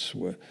appointments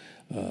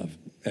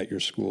at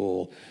your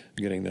school,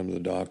 getting them to the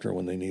doctor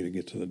when they need to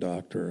get to the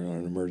doctor on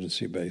an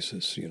emergency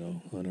basis,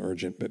 on an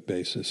urgent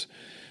basis.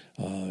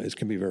 It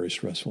can be very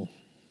stressful.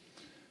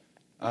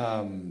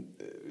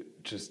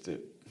 Just a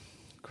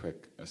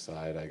quick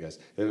aside, I guess.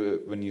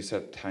 When you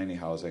said tiny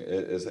housing,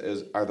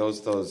 are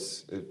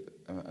those?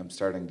 I'm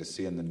starting to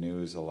see in the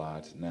news a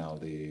lot now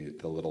the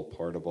little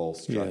portable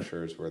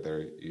structures where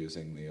they're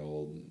using the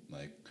old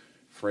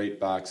freight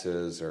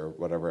boxes or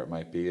whatever it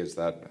might be. Is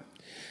that?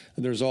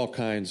 There's all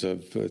kinds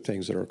of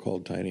things that are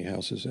called tiny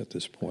houses at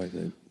this point.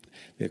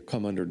 They've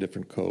come under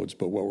different codes,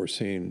 but what we're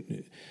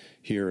seeing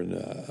here in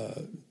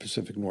the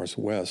Pacific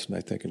Northwest, and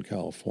I think in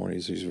California,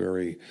 is these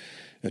very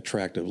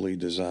attractively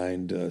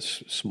designed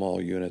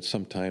small units.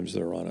 Sometimes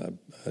they're on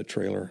a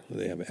trailer.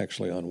 They have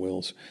actually on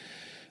wheels.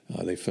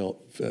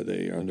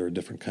 They are under a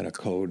different kind of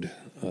code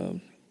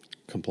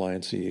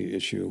compliancy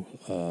issue.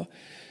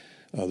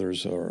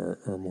 Others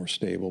are more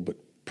stable, but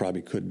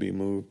probably could be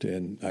moved.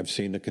 And I've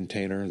seen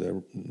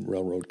the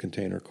railroad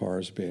container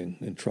cars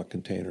and truck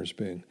containers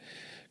being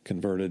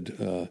converted.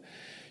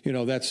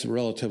 That's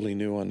relatively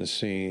new on the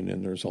scene,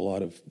 and there's a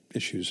lot of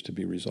issues to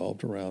be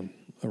resolved around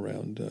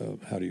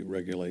how do you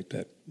regulate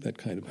that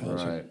kind of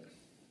housing. Right.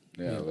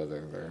 Yeah.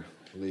 Whether they're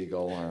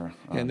legal or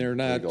and they're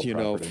not,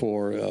 property.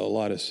 For a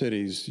lot of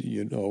cities,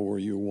 where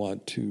you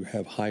want to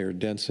have higher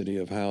density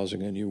of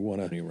housing and you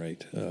want to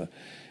rate,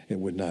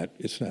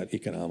 it's not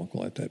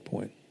economical at that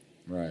point.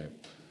 Right.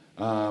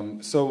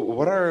 So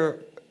what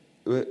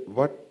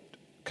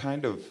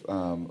kind of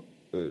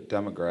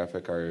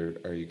demographic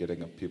are you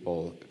getting of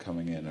people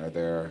coming in? Are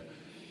there?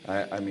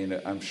 I mean,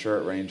 I'm sure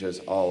it ranges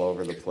all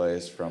over the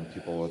place, from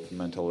people with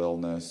mental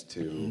illness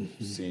to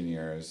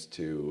seniors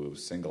to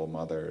single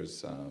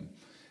mothers.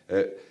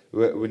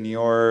 When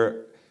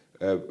you're,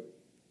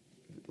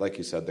 like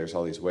you said, there's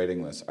all these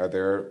waiting lists. Are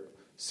there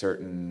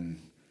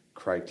certain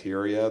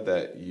criteria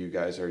that you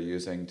guys are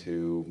using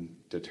to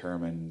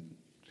determine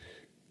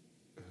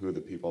who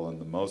the people in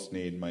the most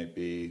need might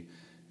be?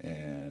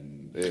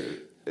 And they're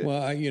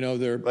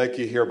like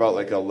you hear about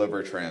like a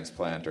liver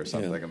transplant or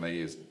something, and they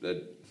use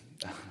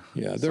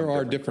there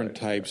are different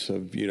types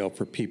of,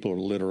 for people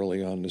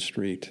literally on the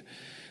street.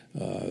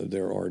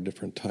 There are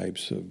different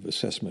types of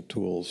assessment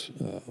tools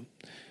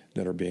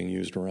that are being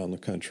used around the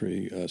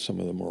country. Some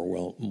of them are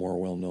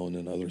more well known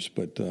than others,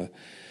 but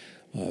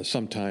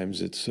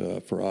sometimes it's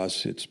for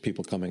us, it's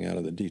people coming out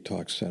of the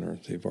detox center.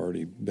 They've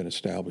already been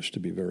established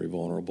to be very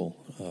vulnerable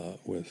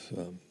with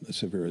a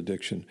severe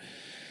addiction.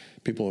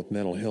 People with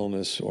mental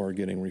illness are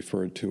getting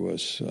referred to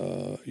us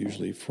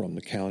usually from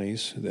the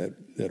counties that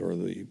are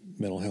the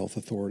mental health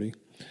authority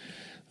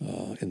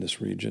in this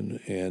region.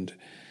 And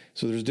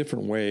so there's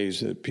different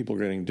ways that people are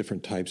getting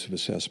different types of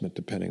assessment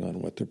depending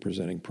on what their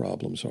presenting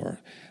problems are.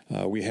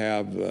 We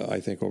have, I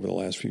think, over the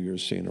last few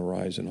years, seen a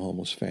rise in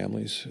homeless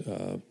families.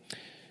 And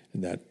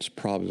that's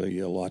probably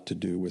a lot to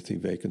do with the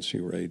vacancy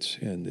rates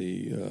and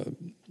the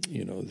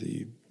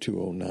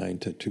 2009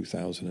 to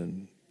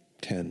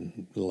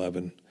 2010,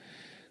 11.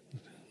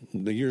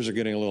 The years are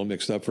getting a little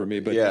mixed up for me,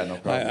 but no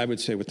problem. I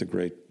would say with the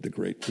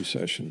Great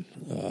Recession,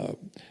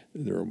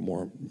 there are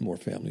more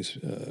families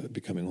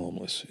becoming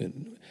homeless,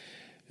 and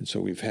so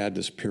we've had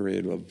this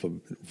period of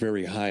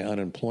very high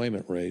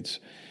unemployment rates.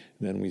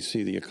 Then we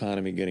see the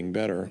economy getting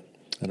better,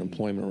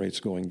 unemployment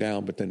rates going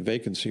down, but then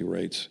vacancy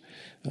rates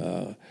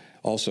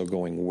also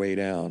going way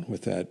down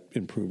with that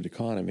improved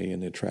economy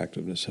and the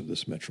attractiveness of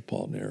this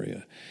metropolitan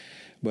area.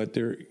 But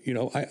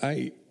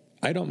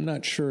I'm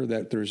not sure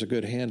that there's a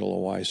good handle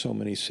on why so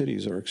many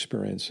cities are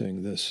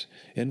experiencing this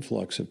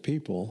influx of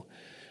people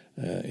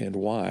and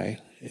why.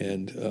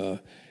 And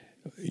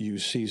you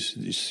see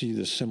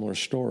this similar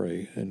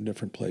story in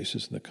different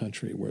places in the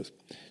country, where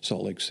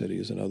Salt Lake City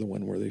is another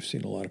one where they've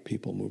seen a lot of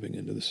people moving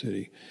into the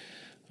city.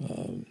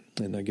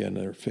 And again,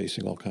 they're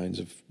facing all kinds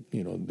of,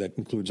 that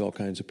includes all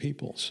kinds of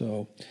people.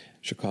 So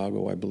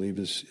Chicago, I believe,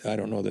 I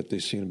don't know that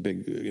they've seen a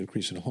big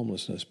increase in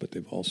homelessness, but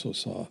they've also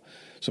saw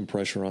some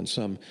pressure on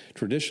some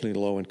traditionally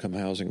low-income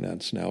housing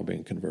that's now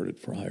being converted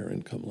for higher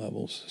income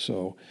levels.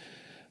 So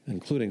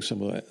including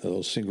some of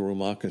those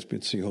single-room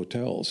occupancy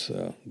hotels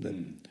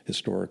that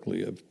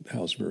historically have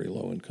housed very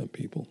low-income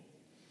people.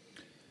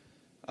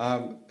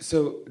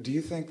 So do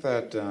you think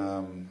that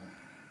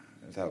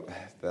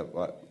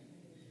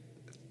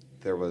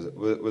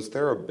was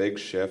there a big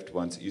shift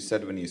once you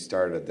said when you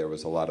started there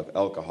was a lot of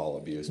alcohol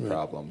abuse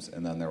problems,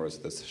 and then there was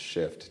this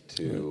shift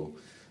to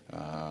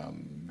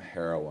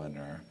heroin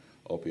or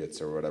opiates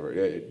or whatever,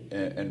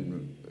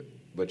 and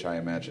which I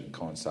imagine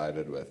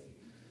coincided with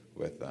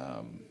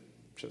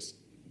just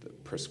the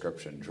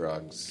prescription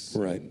drugs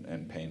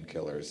and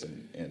painkillers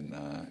in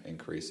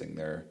increasing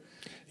their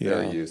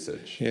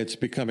usage. It's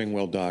becoming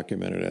well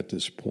documented at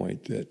this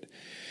point that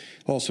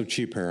also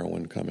cheap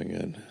heroin coming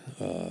in.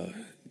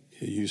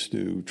 It used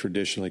to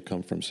traditionally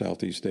come from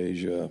Southeast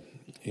Asia,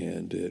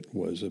 and it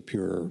was a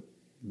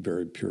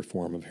very pure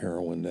form of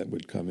heroin that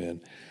would come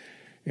in.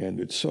 And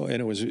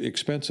it was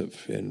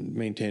expensive, and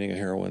maintaining a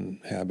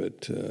heroin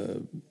habit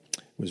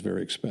was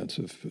very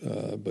expensive.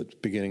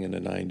 But beginning in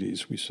the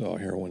 90s, we saw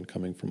heroin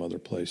coming from other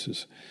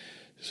places,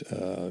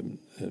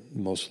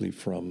 mostly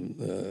from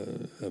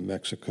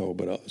Mexico,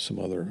 but some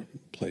other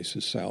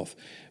places south.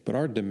 But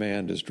our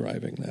demand is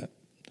driving that.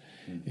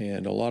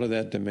 And a lot of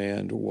that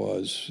demand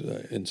was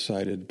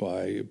incited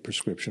by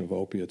prescription of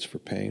opiates for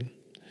pain.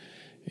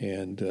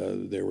 And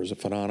there was a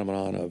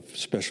phenomenon of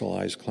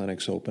specialized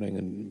clinics opening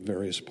in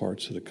various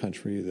parts of the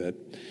country that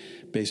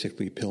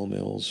basically pill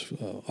mills,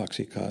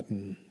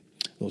 Oxycontin,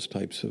 those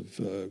types of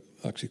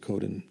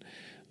oxycodone,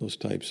 those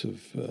types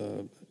of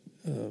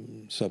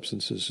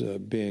substances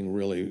being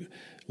really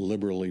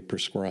liberally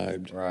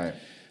prescribed. Right.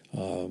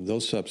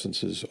 Those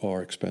substances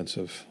are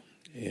expensive,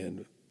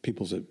 and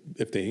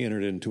if they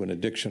entered into an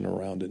addiction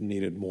around it,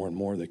 needed more and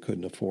more, they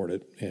couldn't afford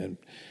it. And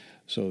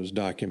so it was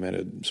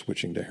documented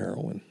switching to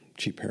heroin,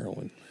 cheap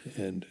heroin,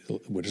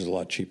 which is a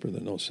lot cheaper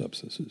than those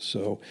substances.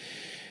 So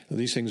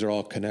these things are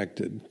all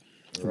connected.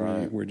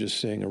 Right. We're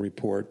just seeing a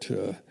report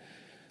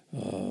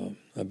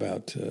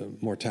about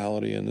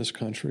mortality in this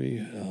country,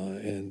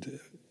 and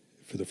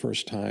for the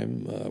first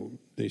time,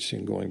 they've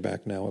seen going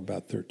back now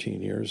about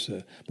 13 years,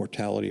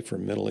 mortality for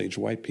middle-aged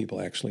white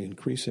people actually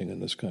increasing in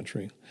this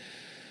country.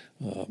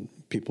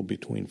 People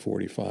between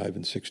 45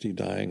 and 60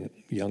 dying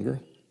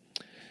younger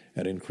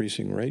at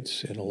increasing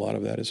rates, and a lot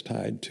of that is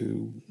tied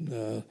to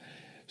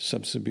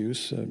substance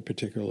abuse,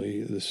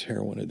 particularly this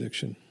heroin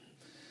addiction.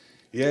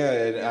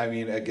 Yeah, I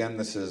mean, again,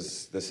 this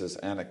is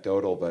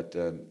anecdotal, but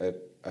a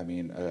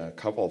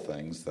couple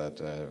things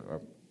that are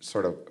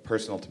sort of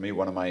personal to me.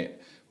 One of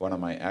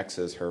my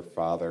exes, her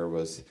father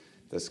was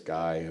this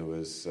guy who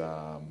was,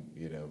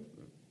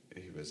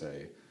 he was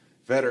a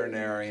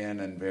veterinarian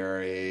and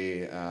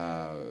very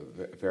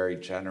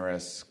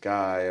generous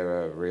guy,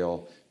 a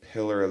real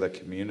pillar of the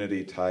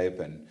community type,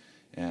 and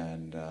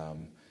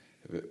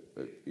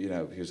he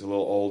was a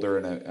little older,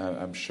 and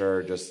I'm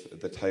sure just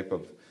the type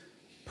of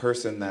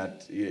person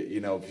that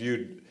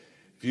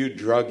viewed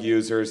drug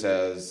users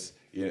as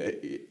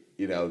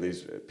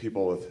these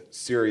people with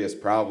serious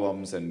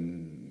problems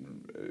and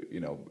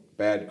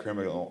bad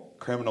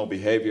criminal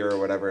behavior or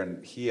whatever.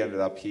 And he had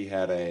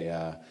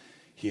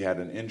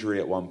an injury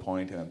at one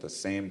point, and at the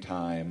same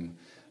time,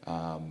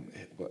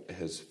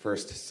 his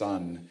first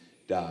son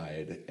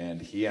died,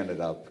 and he ended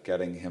up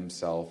getting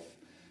himself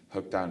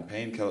hooked on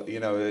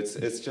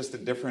painkillers. It's just a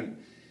different.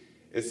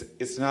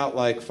 It's not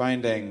like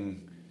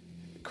finding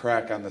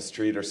crack on the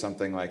street or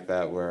something like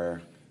that,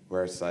 where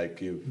it's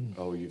like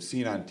you've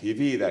seen on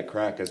TV that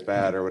crack is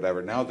bad or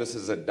whatever. Now this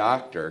is a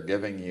doctor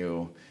giving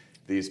you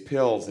these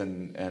pills,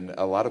 and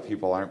a lot of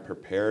people aren't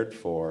prepared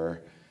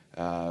for.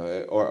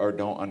 Or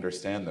don't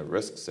understand the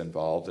risks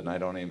involved, and I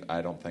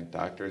don't think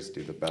doctors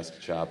do the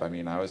best job. I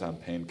mean, I was on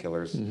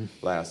painkillers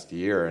last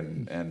year,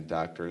 and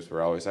doctors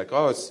were always like,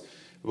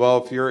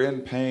 if you're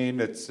in pain,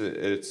 it's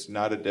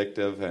not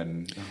addictive,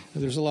 and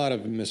there's a lot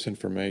of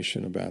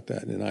misinformation about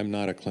that. And I'm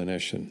not a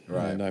clinician,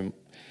 right. And I'm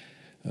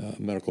a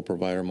medical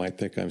provider. Might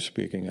think I'm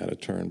speaking out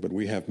of turn, but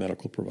we have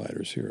medical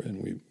providers here,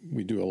 and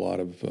we do a lot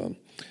of.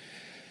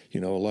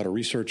 A lot of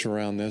research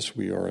around this.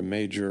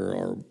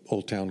 Our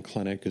Old Town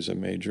Clinic is a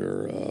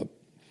major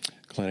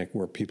clinic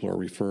where people are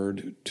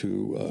referred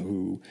to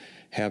who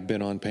have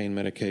been on pain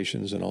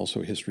medications and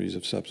also histories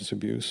of substance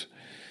abuse,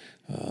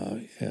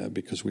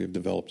 because we have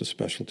developed a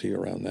specialty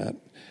around that.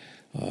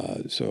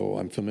 So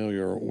I'm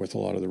familiar with a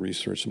lot of the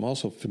research. I'm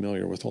also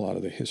familiar with a lot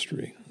of the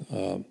history.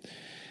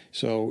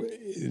 So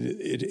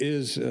it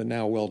is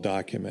now well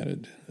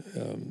documented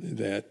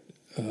that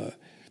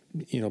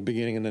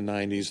beginning in the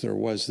 90s, there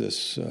was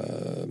this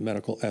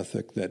medical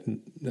ethic that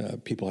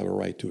people have a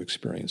right to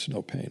experience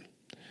no pain.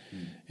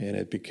 And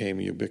it became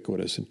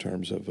ubiquitous in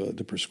terms of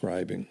the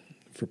prescribing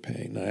for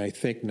pain. And I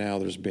think now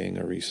there's being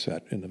a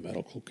reset in the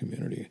medical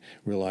community,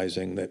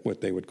 realizing that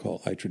what they would call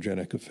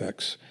iatrogenic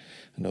effects,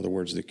 in other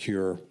words, the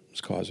cure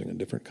is causing a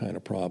different kind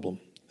of problem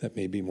that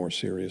may be more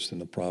serious than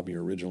the problem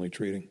you're originally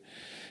treating.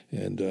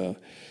 And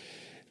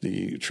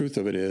the truth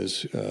of it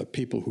is,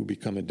 people who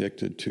become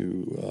addicted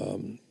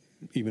to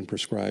even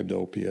prescribed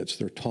opiates,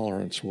 their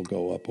tolerance will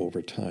go up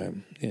over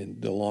time.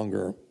 And the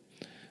longer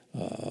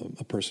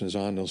a person is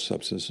on those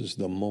substances,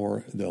 the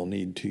more they'll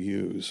need to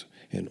use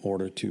in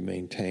order to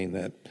maintain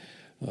that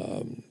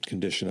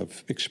condition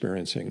of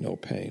experiencing no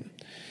pain.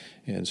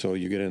 And so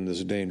you get in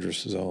this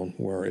dangerous zone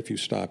where if you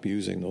stop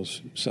using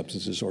those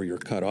substances or you're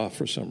cut off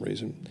for some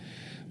reason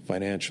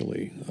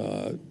financially,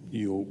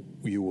 you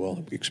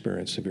will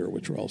experience severe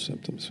withdrawal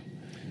symptoms.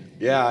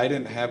 Yeah, I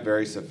didn't have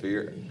very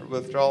severe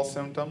withdrawal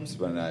symptoms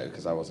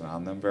because I wasn't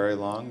on them very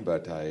long,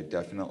 but I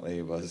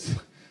definitely was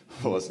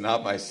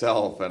not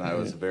myself, and I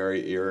was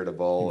very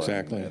irritable.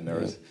 Exactly. And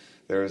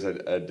there was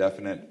a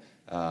definite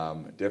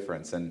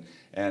difference. And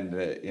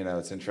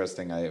it's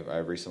interesting. I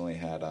recently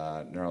had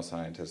a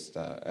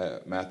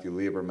neuroscientist, Matthew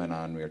Lieberman,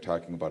 on. We were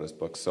talking about his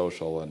book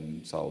Social,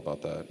 and it's all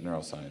about the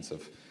neuroscience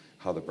of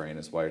how the brain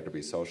is wired to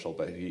be social.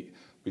 But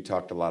we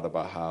talked a lot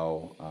about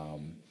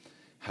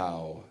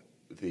how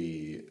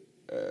the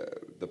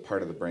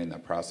part of the brain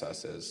that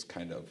processes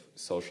kind of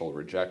social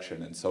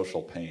rejection and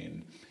social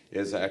pain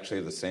is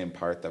actually the same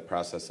part that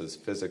processes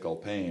physical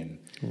pain.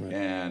 Right.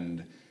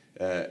 And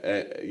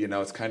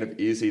it's kind of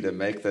easy to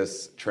make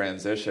this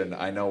transition.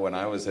 I know when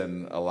I was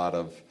in a lot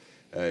of,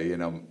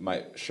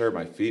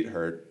 my feet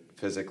hurt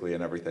physically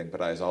and everything,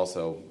 but I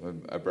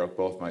broke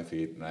both my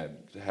feet, and I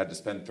had to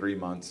spend 3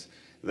 months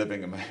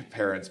living in my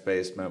parents'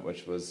 basement,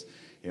 which was,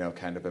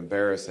 kind of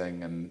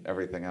embarrassing and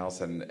everything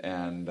else. And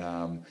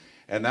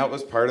that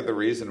was part of the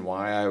reason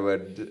why I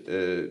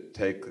would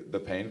take the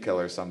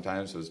painkiller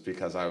sometimes, was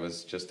because I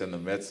was just in the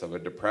midst of a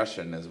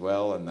depression as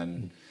well. And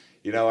then,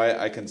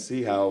 I can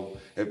see how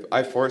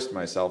I forced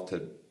myself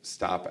to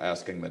stop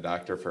asking the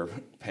doctor for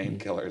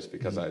painkillers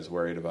because I was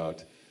worried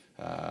about,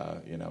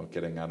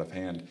 getting out of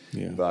hand.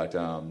 Yeah. But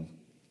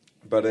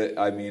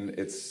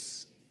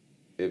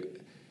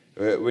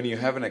when you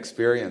haven't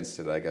experienced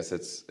it, I guess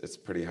it's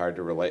pretty hard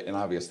to relate. And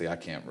obviously, I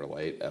can't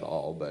relate at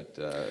all. But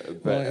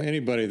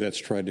anybody that's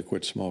tried to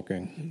quit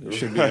smoking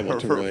should be able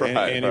to relate.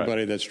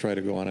 Anybody that's tried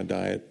to go on a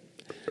diet,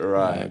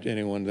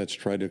 anyone that's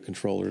tried to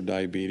control their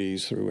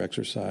diabetes through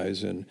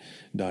exercise and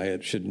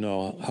diet should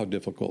know how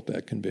difficult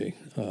that can be.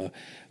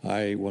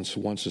 I once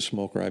a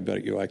smoker. I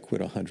bet you I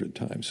quit 100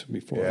 times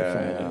before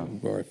I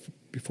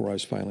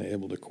was finally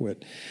able to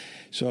quit.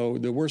 So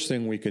the worst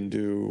thing we can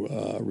do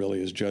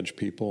really is judge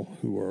people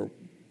who are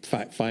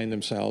find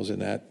themselves in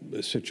that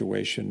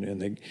situation,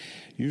 and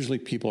usually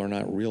people are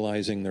not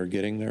realizing they're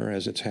getting there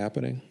as it's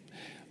happening.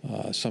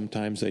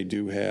 Sometimes they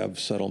do have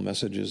subtle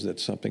messages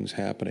that something's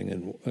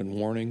happening and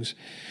warnings,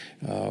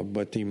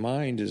 but the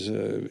mind is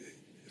a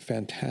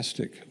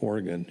fantastic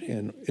organ,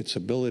 and its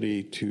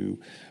ability to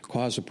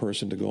cause a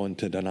person to go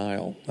into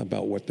denial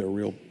about what their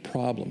real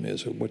problem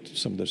is, or what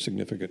some of the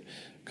significant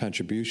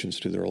contributions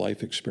to their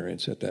life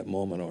experience at that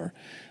moment are.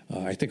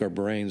 I think our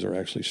brains are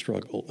actually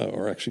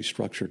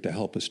structured to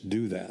help us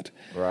do that.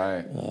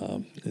 Right.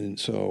 And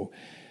so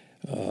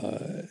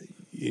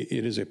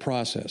it is a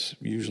process,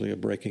 usually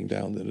of breaking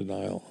down the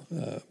denial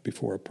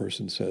before a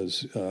person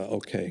says,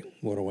 okay,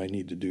 what do I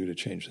need to do to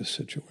change this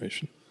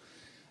situation?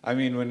 I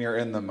mean, when you're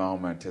in the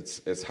moment,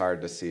 it's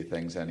hard to see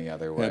things any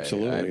other way.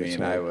 Absolutely.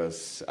 I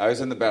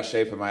was in the best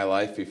shape of my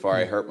life before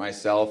I hurt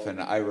myself, and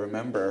I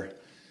remember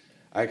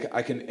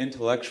I can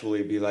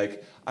intellectually be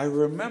like, I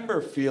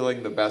remember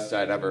feeling the best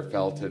I'd ever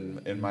felt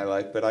in my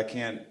life, but I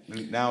can't.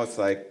 Now it's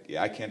like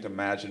I can't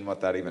imagine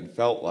what that even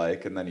felt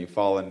like, and then you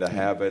fall into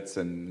habits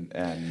and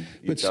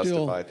you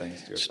justify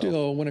things to yourself.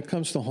 Still, when it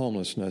comes to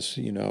homelessness,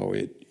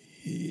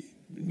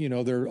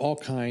 there are all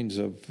kinds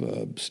of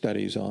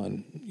studies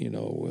on,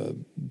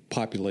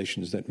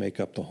 populations that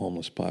make up the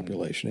homeless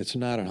population. It's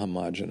not a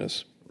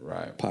homogeneous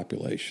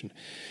population.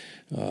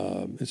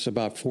 It's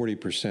about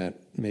 40%,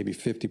 maybe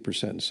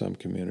 50% in some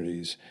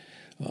communities.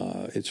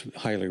 It's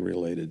highly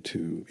related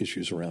to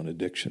issues around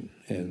addiction.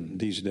 And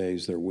these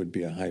days there would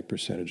be a high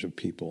percentage of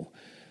people,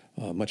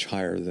 much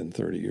higher than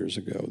 30 years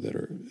ago, that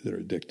are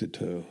addicted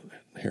to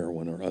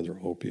heroin or other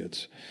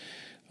opiates.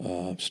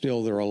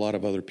 Still, there are a lot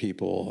of other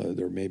people,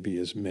 there may be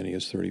as many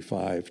as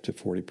 35 to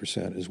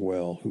 40% as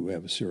well, who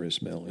have a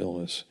serious mental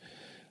illness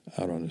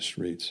out on the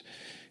streets.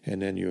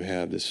 And then you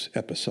have this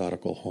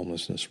episodical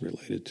homelessness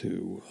related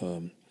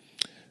to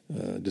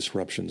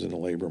disruptions in the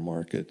labor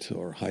market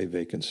or high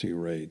vacancy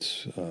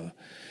rates.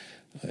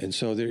 And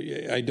so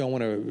I don't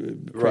want to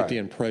create the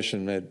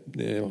impression that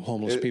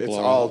homeless people it's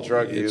are all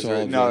drug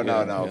users. No,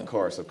 of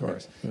course.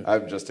 Right.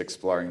 I'm just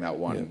exploring that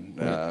one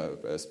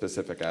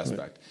specific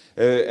aspect.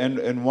 Right.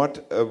 And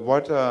what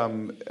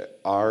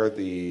are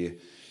the...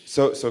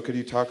 So could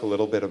you talk a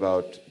little bit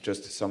about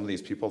just some of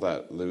these people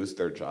that lose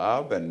their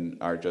job and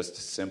are just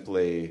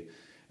simply,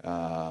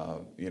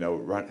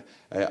 run...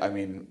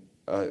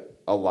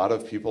 a lot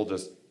of people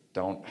just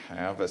don't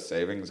have a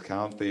savings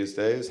account these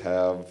days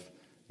have,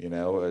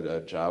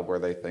 a job where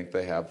they think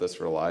they have this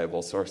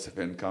reliable source of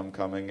income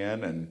coming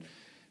in,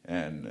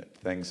 and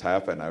things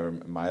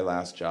happen. My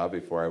last job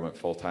before I went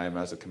full-time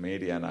as a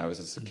comedian, I was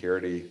a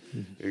security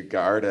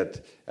guard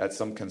at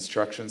some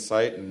construction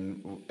site,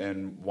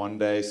 and one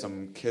day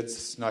some kids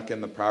snuck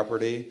in the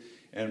property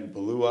and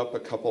blew up a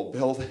couple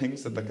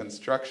buildings at the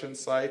construction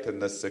site,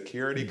 and the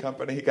security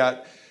company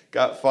got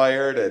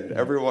fired, and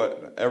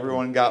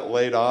everyone got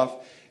laid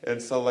off. And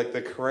so, like,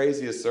 the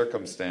craziest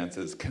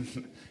circumstances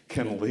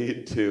can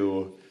lead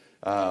to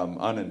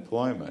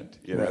unemployment.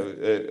 Do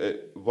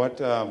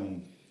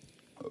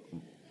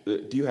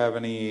you have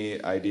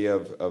any idea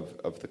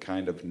of the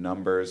kind of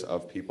numbers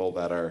of people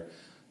that are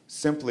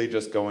simply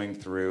just going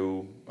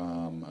through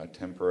a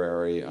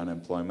temporary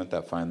unemployment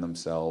that find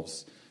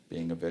themselves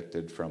being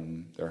evicted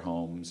from their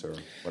homes or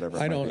whatever?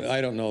 I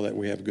don't know that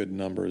we have good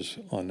numbers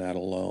on that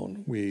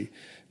alone. We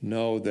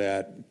know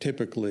that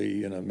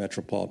typically in a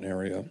metropolitan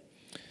area,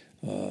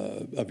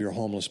 of your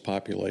homeless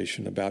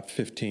population, about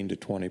 15 to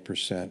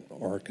 20%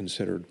 are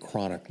considered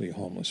chronically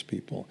homeless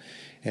people.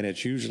 And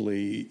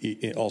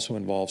it also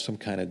involves some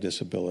kind of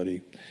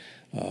disability,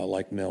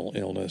 like mental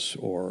illness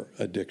or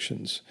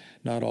addictions.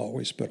 Not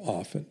always, but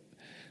often.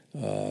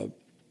 And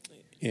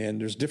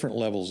there's different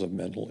levels of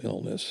mental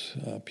illness.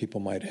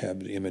 People might have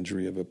the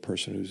imagery of a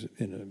person who's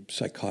in a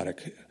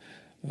psychotic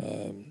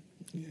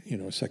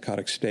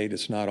state.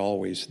 It's not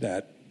always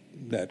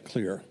that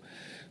clear.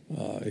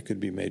 It could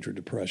be major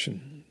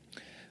depression.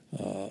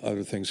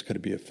 Other things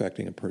could be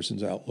affecting a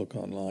person's outlook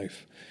on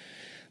life.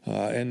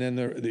 And then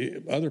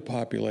the other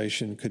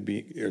population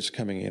is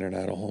coming in and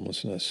out of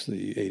homelessness,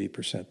 the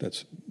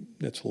 80%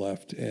 that's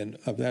left. And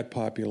of that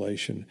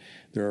population,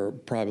 there are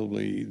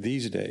probably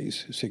these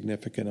days a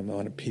significant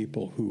amount of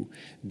people who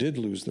did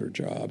lose their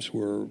jobs,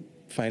 were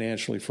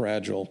financially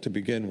fragile to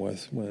begin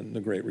with when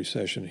the Great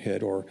Recession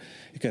hit, or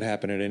it could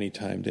happen at any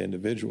time to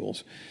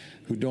individuals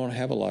who don't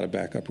have a lot of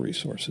backup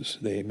resources.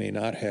 They may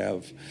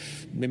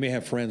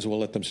have friends who will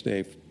let them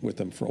stay with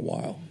them for a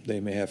while. They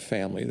may have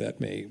family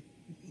that may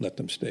let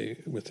them stay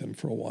with them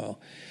for a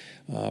while.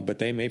 But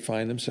they may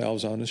find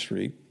themselves on the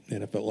street,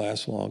 and if it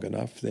lasts long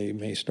enough, they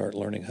may start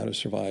learning how to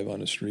survive on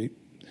the street.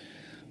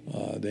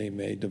 They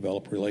may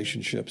develop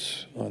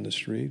relationships on the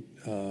street.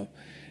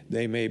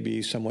 They may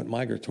be somewhat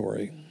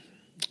migratory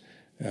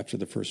after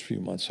the first few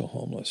months of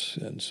homeless.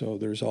 And so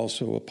there's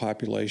also a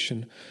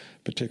population,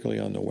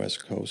 particularly on the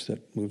West Coast,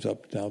 that moves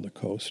up down the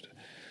coast.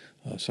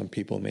 Some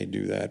people may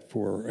do that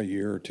for a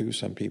year or two.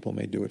 Some people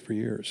may do it for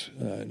years.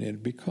 And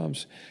it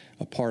becomes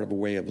a part of a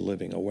way of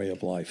living, a way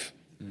of life.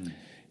 Mm.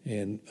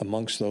 And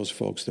amongst those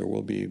folks, there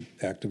will be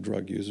active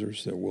drug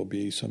users. There will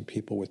be some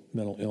people with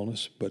mental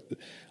illness, but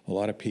a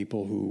lot of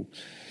people who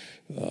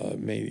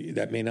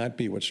that may not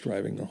be what's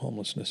driving their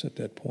homelessness at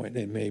that point.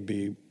 It may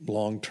be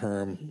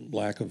long-term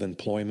lack of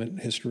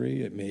employment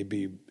history. It may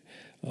be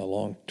a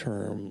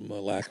long-term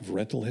lack of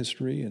rental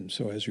history. And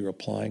so as you're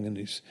applying in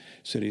these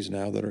cities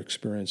now that are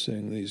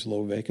experiencing these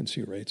low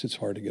vacancy rates, it's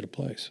hard to get a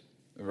place.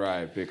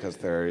 Right, because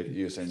they're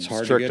using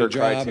stricter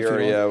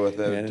criteria with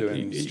it,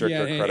 doing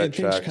stricter credit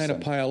checks. Things kind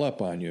of pile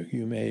up on you.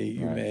 You may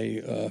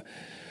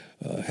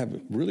have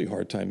a really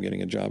hard time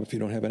getting a job if you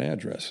don't have an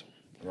address.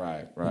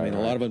 Right. I mean,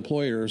 a lot of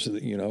employers,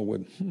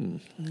 would,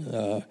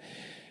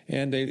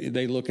 and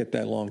they look at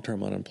that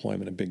long-term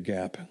unemployment, a big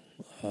gap,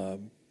 that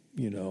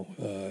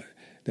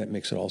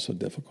makes it also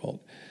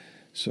difficult.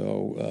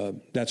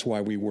 So that's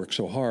why we work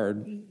so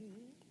hard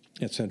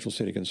at Central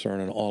City Concern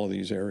in all of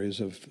these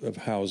areas of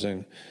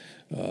housing,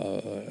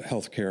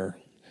 healthcare,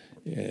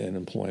 and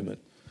employment.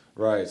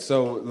 Right.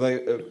 So,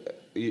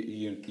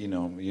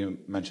 you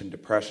mentioned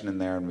depression in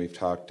there, and we've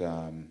talked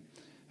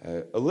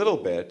a little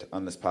bit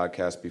on this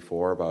podcast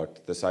before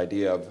about this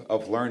idea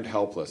of learned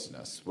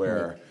helplessness,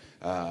 where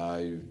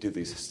you do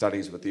these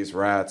studies with these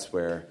rats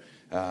where,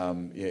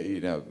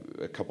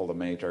 a couple of the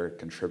major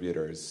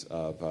contributors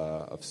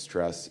of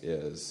stress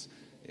is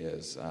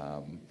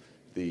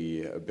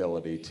the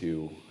ability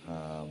to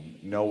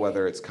know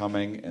whether it's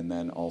coming, and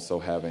then also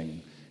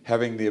having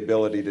the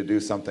ability to do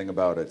something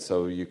about it.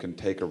 So you can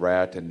take a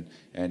rat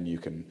and you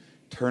can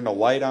turn a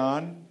light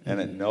on, and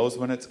it knows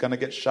when it's going to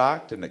get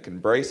shocked, and it can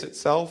brace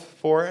itself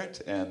for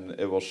it, and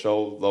it will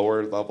show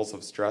lower levels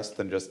of stress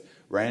than just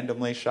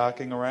randomly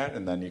shocking a rat.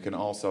 And then you can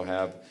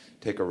also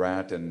take a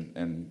rat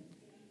and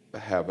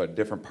have a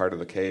different part of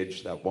the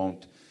cage that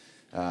won't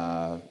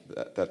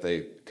that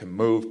they can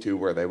move to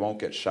where they won't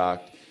get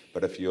shocked.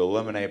 But if you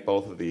eliminate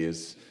both of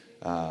these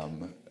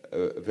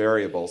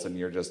variables, and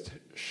you're just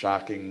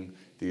shocking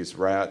these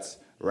rats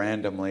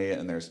randomly,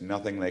 and there's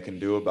nothing they can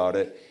do about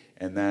it,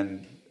 and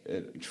then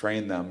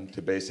train them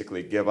to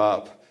basically give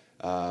up,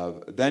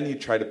 then you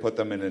try to put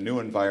them in a new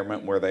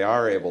environment where they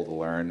are able to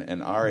learn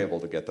and are able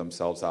to get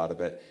themselves out of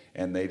it,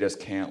 and they just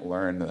can't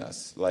learn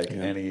this like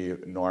any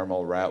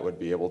normal rat would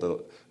be able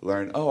to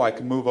learn. Oh, I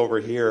can move over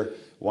here.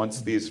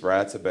 Once these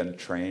rats have been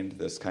trained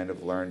this kind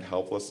of learned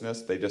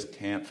helplessness, they just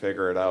can't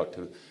figure it out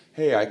to,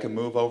 hey, I can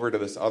move over to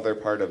this other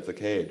part of the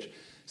cage.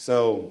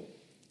 So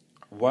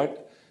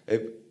what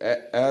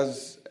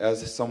as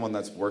someone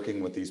that's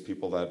working with these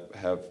people that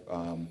have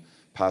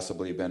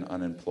possibly been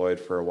unemployed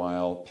for a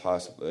while,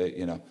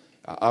 possibly,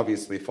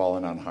 obviously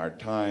fallen on hard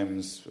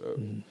times,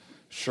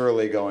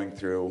 surely going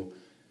through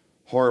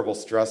horrible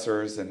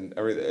stressors and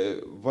everything.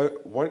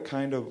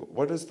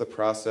 What is the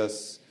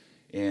process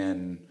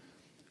in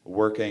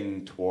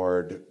working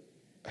toward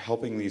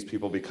helping these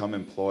people become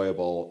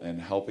employable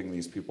and helping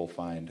these people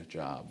find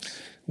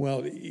jobs?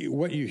 Well,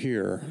 what you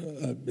hear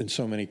in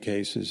so many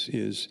cases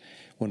is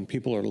when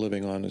people are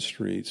living on the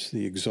streets,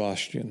 the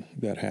exhaustion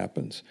that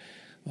happens.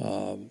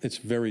 It's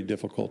very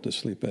difficult to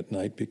sleep at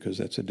night because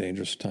that's a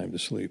dangerous time to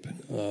sleep.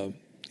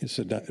 It's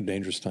a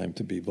dangerous time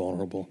to be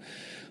vulnerable.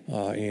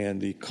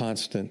 And the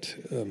constant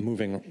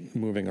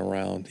moving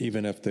around,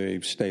 even if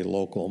they stay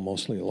local,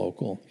 mostly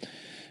local,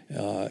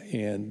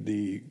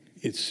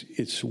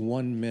 it's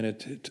 1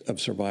 minute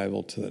of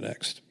survival to the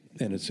next,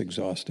 and it's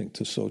exhausting.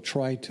 So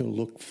try to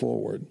look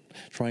forward,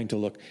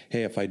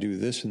 hey, if I do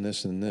this and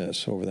this and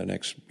this over the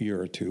next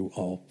year or two,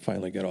 I'll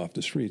finally get off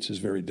the streets, is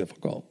very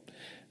difficult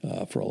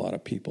for a lot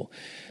of people.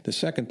 The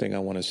second thing I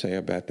want to say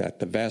about that,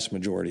 the vast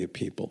majority of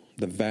people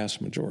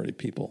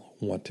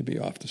want to be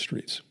off the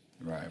streets.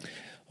 Right.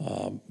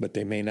 But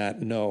they may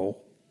not know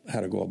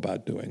how to go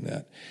about doing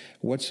that.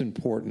 What's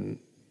important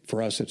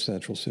for us at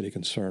Central City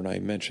Concern, I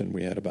mentioned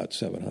we had about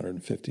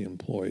 750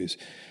 employees.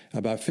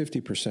 About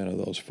 50%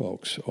 of those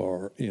folks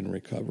are in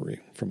recovery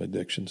from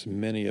addictions.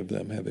 Many of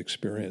them have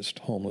experienced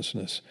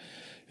homelessness,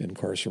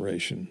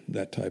 incarceration,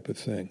 that type of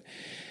thing.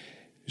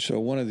 So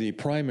one of the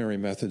primary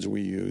methods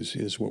we use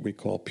is what we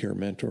call peer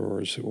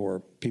mentors,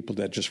 or people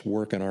that just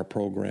work in our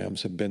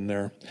programs, have been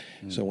there.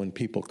 So when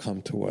people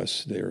come to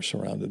us, they are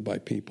surrounded by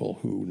people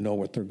who know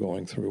what they're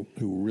going through,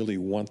 who really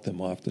want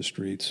them off the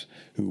streets,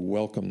 who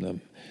welcome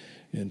them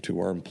into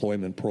our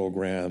employment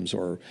programs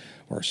or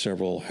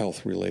several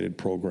health-related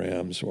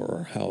programs or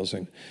our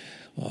housing.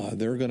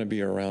 They're going to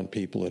be around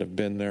people that have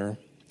been there.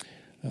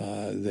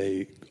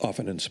 They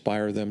often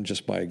inspire them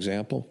just by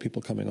example,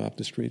 people coming off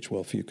the streets.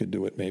 Well, if you could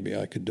do it, maybe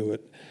I could do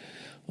it.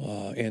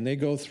 And they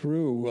go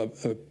through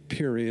a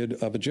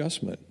period of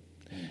adjustment.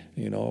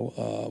 I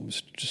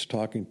was just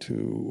talking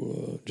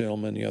to a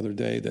gentleman the other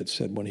day that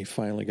said when he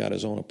finally got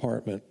his own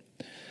apartment,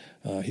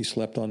 he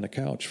slept on the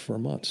couch for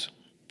months.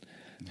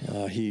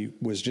 He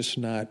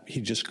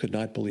just could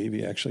not believe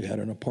he actually had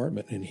an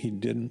apartment, and he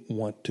didn't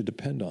want to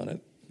depend on it.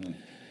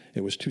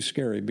 It was too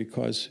scary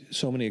because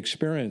so many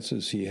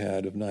experiences he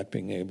had of not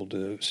being able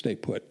to stay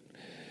put,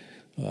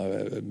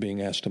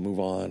 being asked to move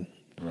on.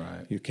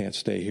 Right. You can't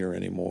stay here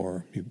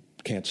anymore. You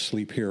can't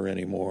sleep here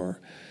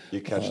anymore. You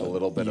catch a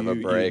little bit of a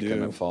break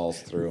and it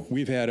falls through.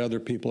 We've had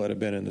other people that have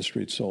been in the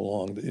streets so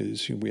long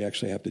we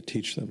actually have to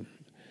teach them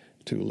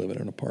to live in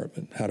an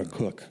apartment, how to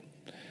cook,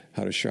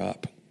 how to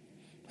shop,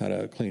 how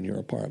to clean your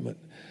apartment.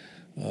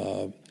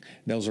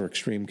 Those are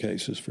extreme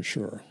cases for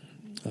sure.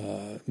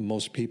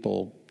 Most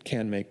people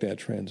can make that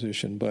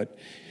transition, but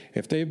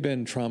if they've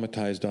been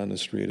traumatized on the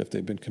street, if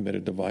they've been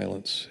committed to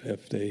violence,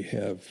 if they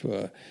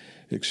have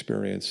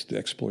experienced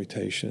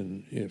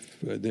exploitation, if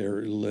they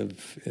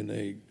live in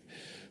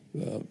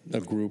a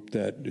group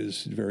that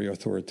is very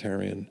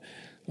authoritarian,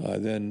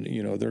 then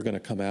they're going to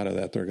come out of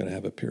that. They're going to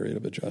have a period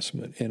of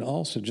adjustment, and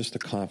also just the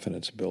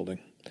confidence building.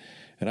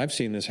 And I've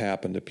seen this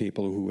happen to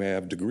people who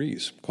have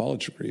degrees,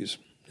 college degrees,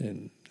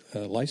 and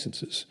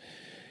licenses,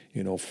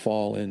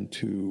 fall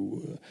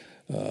into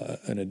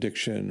an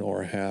addiction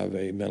or have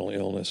a mental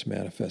illness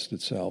manifest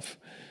itself,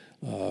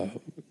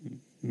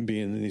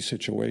 being in these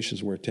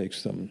situations where it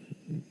takes them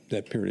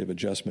that period of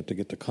adjustment to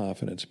get the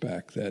confidence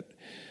back that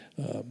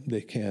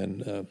they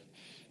can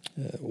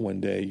one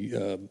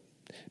day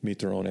meet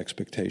their own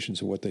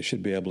expectations of what they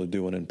should be able to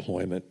do in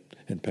employment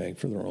and paying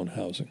for their own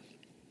housing.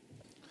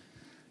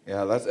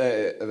 Yeah, that's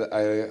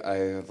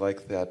I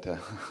like that.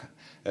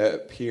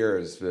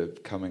 Peers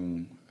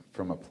coming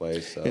from a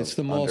place of it's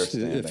the most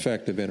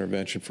effective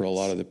intervention for a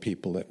lot of the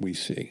people that we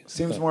see.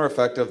 Seems more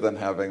effective than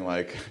having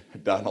like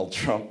Donald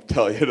Trump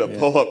tell you to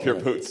pull up your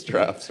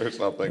bootstraps or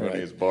something when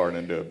he's born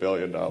into $1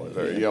 billion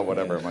or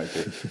whatever it might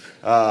be.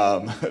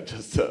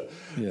 Just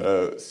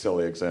a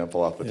silly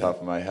example off the top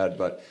of my head,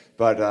 but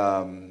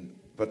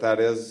that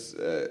is.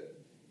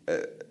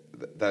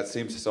 That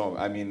seems so.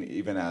 I mean,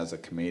 even as a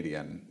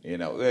comedian,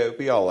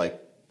 we all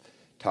like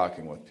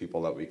talking with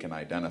people that we can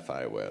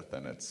identify with,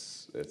 and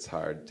it's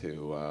hard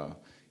to,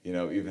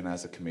 even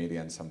as a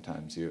comedian,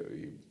 sometimes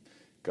you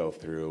go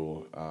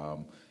through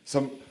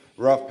some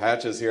rough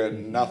patches here,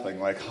 and nothing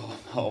like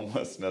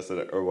homelessness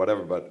or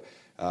whatever. But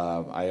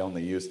I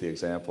only use the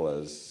example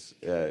as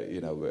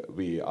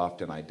we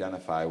often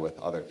identify with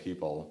other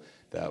people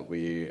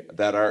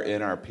that are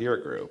in our peer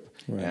group,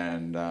 right.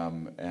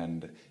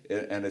 and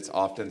it's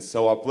often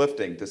so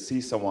uplifting to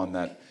see someone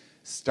that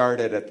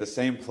started at the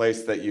same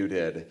place that you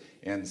did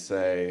and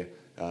say,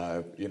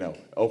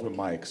 open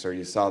mics, or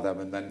you saw them,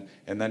 and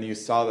then you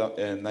saw them,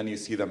 and then you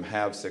see them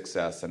have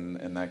success,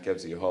 and that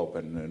gives you hope.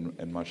 And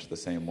in much the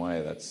same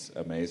way, that's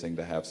amazing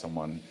to have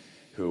someone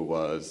who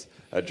was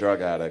a drug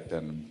addict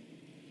and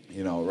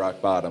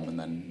rock bottom and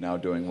then now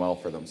doing well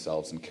for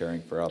themselves and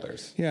caring for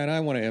others. Yeah, and I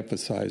want to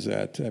emphasize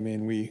that. I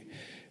mean,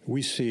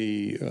 we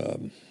see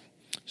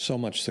so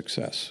much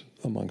success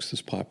amongst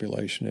this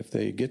population if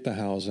they get the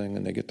housing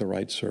and they get the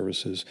right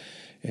services,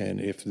 and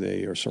if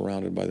they are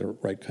surrounded by the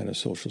right kind of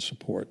social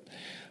support.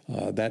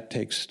 That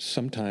takes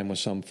some time with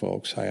some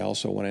folks. I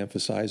also want to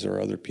emphasize there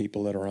are other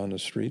people that are on the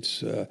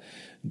streets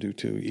due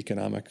to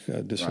economic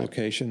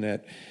dislocation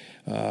that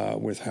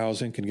with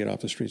housing can get off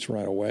the streets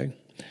right away.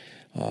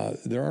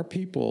 There are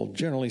people,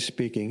 generally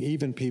speaking,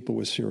 even people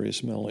with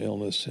serious mental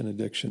illness and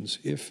addictions,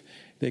 if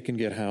they can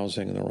get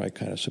housing and the right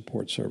kind of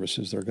support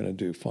services, they're going to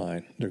do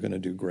fine. They're going to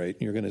do great,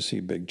 and you're going to see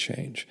big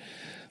change.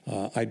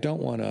 I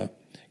don't want to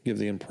give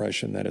the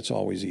impression that it's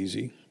always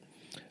easy.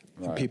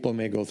 Right. People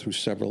may go through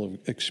several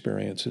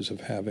experiences of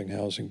having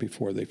housing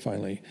before they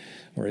finally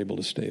are able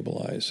to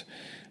stabilize.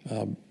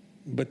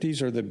 But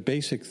these are the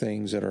basic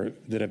things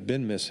that have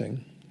been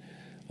missing.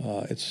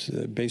 It's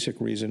the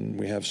basic reason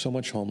we have so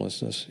much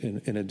homelessness,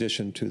 in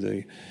addition to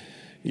the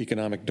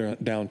economic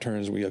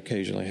downturns we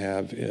occasionally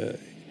have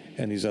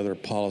and these other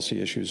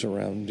policy issues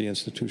around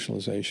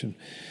deinstitutionalization.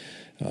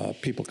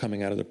 People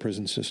coming out of the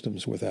prison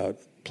systems without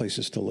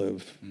places to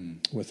live,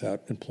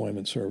 without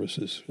employment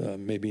services,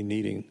 maybe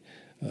needing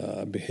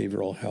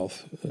behavioral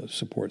health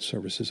support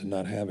services and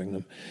not having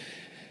them.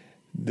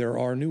 There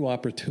are new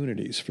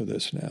opportunities for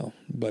this now,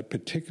 but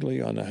particularly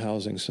on the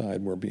housing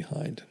side, we're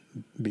behind.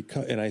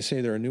 And I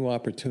say there are new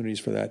opportunities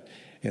for that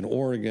in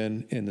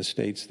Oregon, in the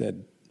states that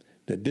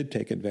did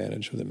take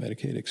advantage of the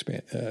Medicaid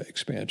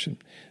expansion.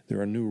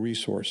 There are new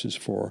resources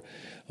for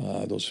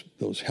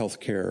those health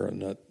care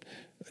and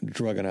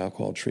drug and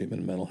alcohol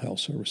treatment and mental health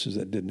services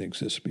that didn't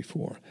exist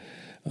before.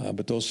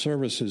 But those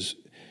services,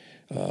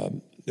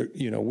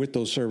 with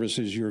those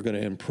services, you're going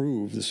to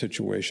improve the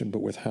situation,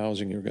 but with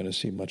housing, you're going to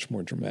see much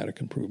more dramatic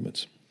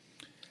improvements.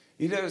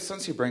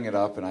 Since you bring it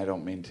up, and I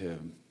don't mean to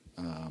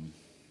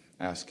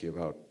ask you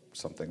about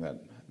something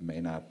that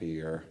may not be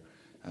your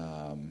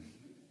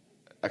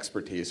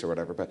expertise or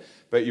whatever,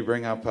 but you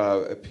bring up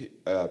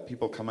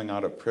people coming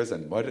out of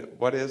prison.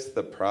 What is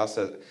the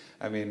process?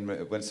 I mean,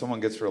 when someone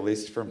gets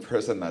released from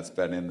prison that's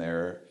been in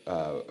there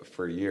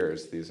for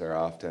years, these are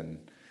often,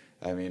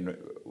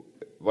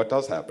 what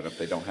does happen if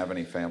they don't have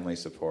any family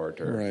support?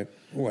 Right.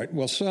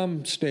 Well,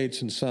 some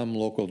states and some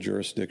local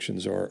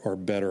jurisdictions are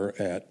better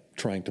at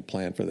trying to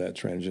plan for that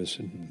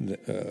transition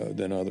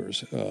than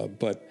others.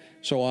 But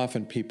so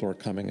often people are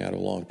coming out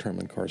of long-term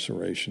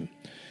incarceration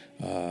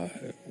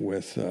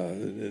with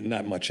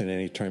not much in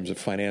any terms of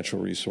financial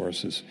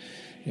resources.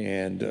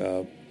 And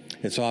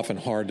it's often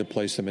hard to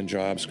place them in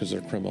jobs because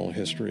of their criminal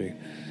history.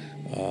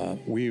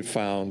 We've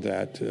found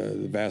that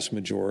the vast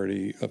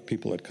majority of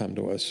people that come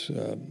to us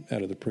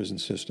out of the prison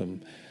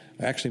system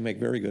actually make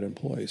very good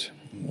employees.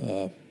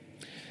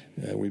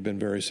 We've been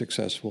very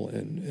successful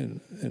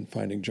in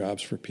finding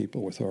jobs for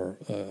people with our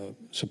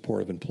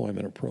supportive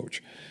employment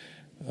approach.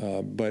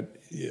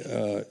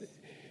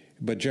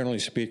 But generally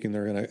speaking,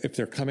 if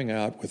they're coming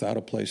out without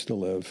a place to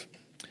live,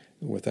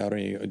 without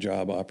any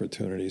job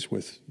opportunities,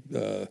 with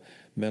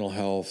mental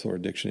health or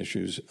addiction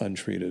issues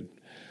untreated,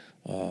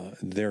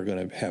 they're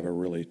going to have a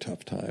really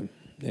tough time.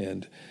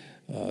 And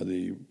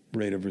the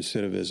rate of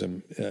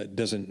recidivism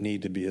doesn't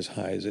need to be as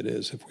high as it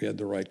is if we had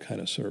the right kind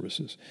of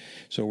services.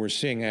 So we're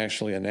seeing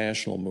actually a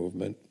national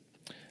movement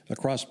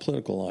across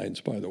political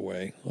lines, by the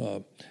way,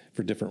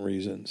 for different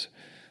reasons.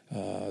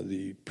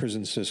 The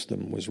prison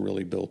system was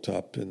really built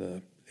up in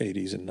the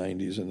 80s and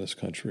 90s in this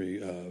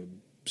country.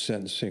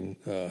 Sentencing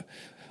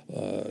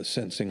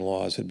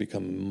laws had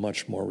become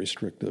much more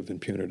restrictive and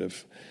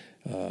punitive.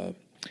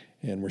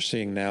 And we're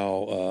seeing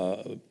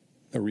now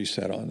a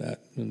reset on that,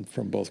 and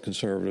from both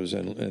conservatives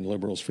and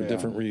liberals for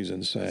different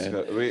reasons. And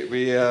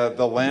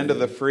the land of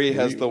the free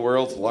has the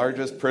world's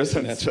largest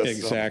prison system.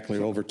 Exactly,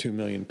 over 2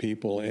 million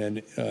people,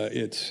 and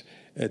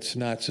it's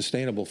not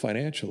sustainable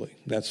financially.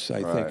 That's,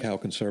 I think, how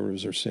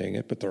conservatives are seeing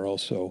it, but they're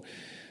also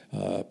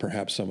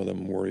perhaps some of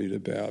them worried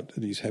about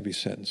these heavy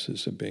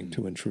sentences of being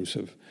too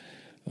intrusive.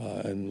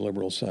 And the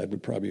liberal side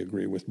would probably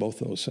agree with both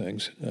those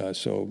things.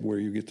 So where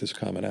you get this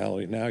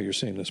commonality, now you're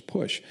seeing this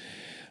push.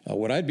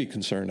 What I'd be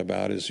concerned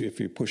about is if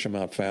you push them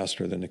out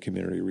faster than the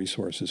community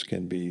resources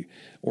can be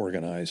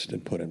organized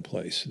and put in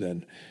place,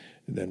 then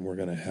we're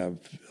going to have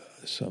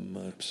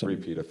some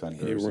repeat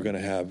offenders. We're going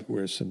to have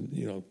we're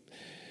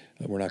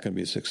not going to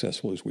be as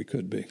successful as we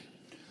could be.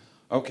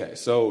 Okay,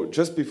 so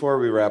just before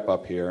we wrap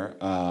up here,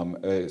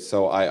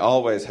 so I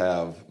always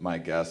have my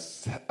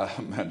guests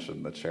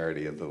mention the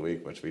charity of the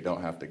week, which we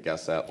don't have to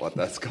guess at what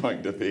that's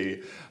going to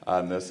be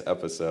on this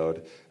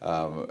episode.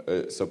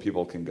 So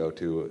people can go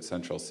to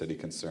Central City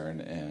Concern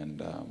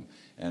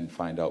and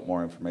find out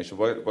more information.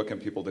 What can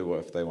people do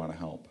if they want to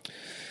help?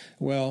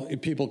 Well,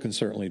 people can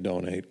certainly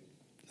donate.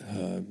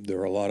 There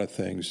are a lot of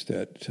things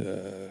that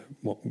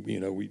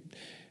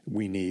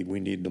we need.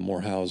 We need the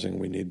more housing.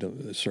 We need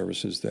the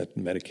services that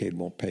Medicaid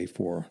won't pay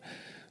for.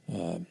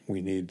 We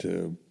need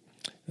to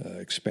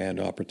expand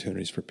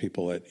opportunities for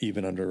people that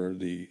even under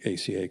the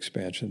ACA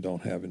expansion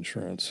don't have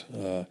insurance.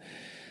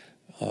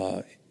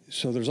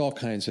 So there's all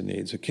kinds of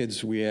needs. The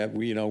kids we have,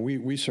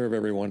 we serve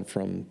everyone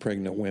from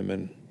pregnant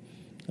women,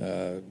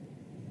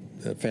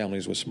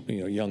 families with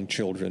young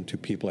children, to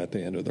people at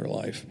the end of their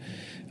life.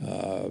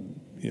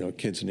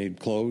 Kids need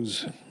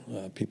clothes.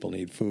 People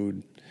need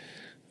food.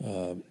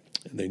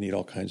 They need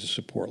all kinds of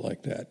support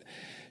like that.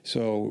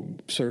 So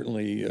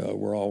certainly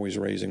we're always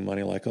raising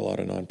money, like a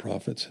lot of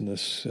nonprofits in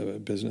this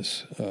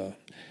business.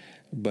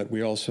 But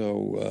we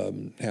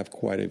also have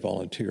quite a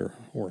volunteer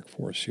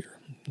workforce here.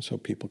 So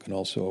people can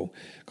also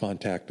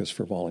contact us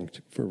for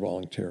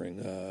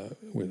volunteering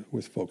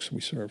with folks we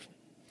serve.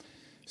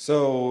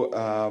 So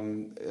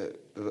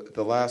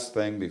the last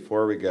thing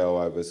before we go,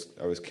 I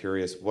was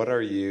curious. What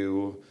are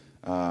you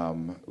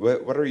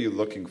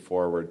looking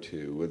forward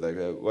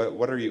to?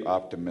 What are you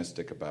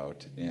optimistic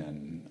about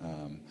in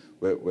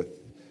with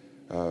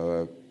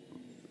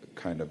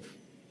kind of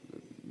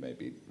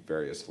maybe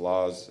various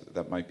laws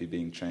that might be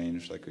being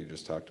changed, like we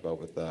just talked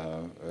about with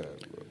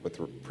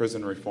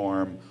prison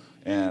reform,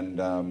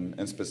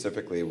 and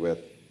specifically with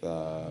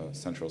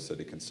Central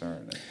City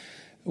Concern?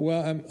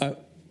 Well,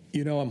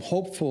 I'm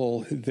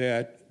hopeful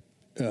that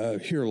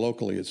here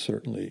locally it's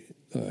certainly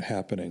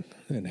happening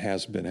and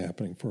has been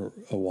happening for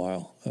a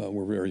while.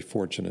 We're very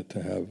fortunate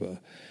to have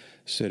a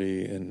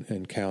city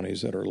and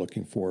counties that are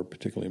looking forward,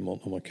 particularly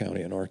Multnomah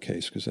County in our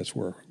case, because that's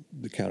where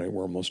the county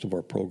where most of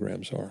our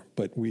programs are.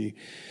 But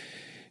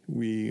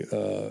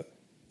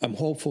I'm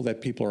hopeful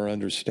that people are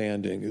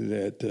understanding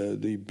that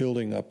the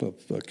building up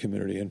of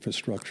community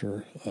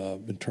infrastructure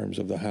in terms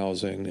of the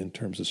housing, in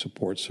terms of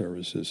support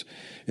services,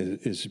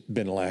 has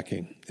been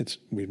lacking.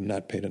 We've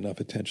not paid enough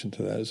attention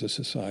to that as a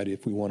society.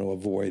 If we want to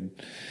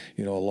avoid,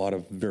 a lot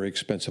of very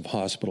expensive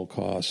hospital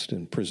costs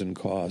and prison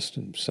costs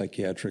and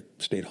psychiatric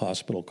state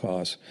hospital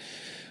costs,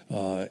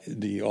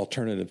 the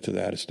alternative to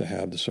that is to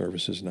have the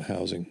services and the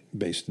housing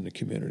based in the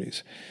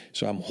communities.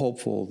 So I'm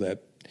hopeful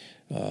that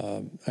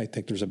I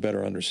think there's a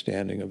better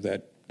understanding of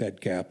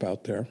that gap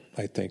out there.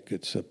 I think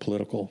it's a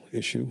political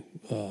issue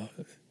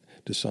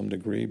to some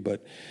degree,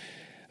 but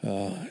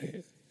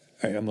I'm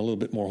a little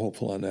bit more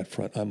hopeful on that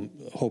front. I'm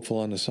hopeful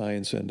on the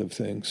science end of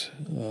things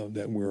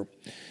that we're,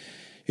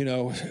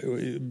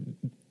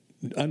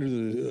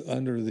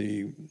 under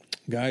the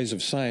guise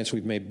of science,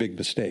 we've made big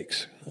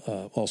mistakes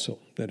also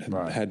that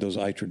have had those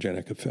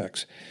iatrogenic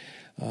effects.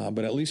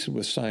 But at least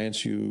with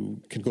science,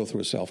 you can go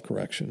through a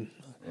self-correction.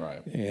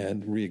 Right.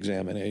 And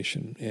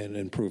reexamination and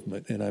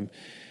improvement. And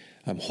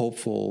I'm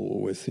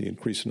hopeful with the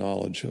increased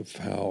knowledge of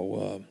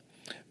how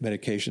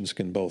medications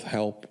can both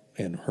help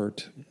and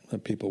hurt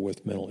people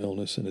with mental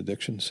illness and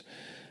addictions.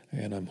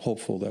 And I'm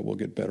hopeful that we'll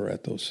get better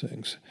at those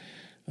things.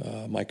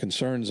 My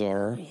concerns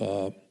are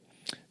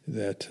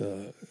that,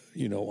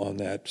 on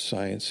that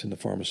science and the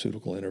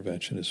pharmaceutical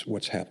intervention is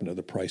what's happened to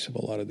the price of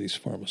a lot of these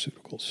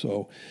pharmaceuticals.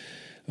 So,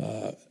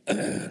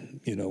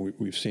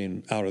 we've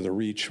seen out of the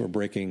reach or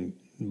breaking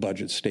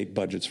state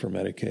budgets for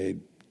Medicaid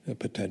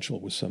potential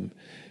with some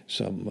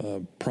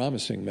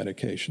promising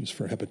medications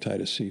for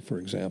hepatitis C, for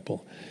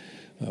example,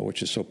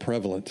 which is so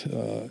prevalent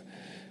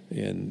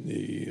in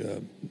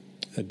the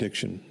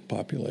addiction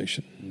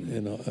population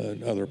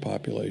and other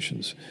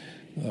populations.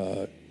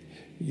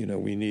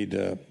 We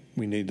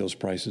need those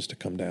prices to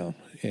come down,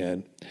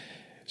 and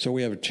so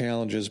we have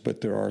challenges,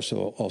 but there are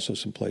also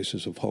some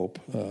places of hope.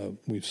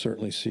 We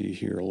certainly see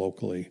here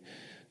locally.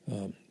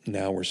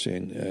 Now we're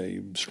seeing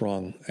a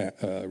strong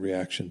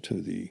reaction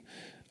to the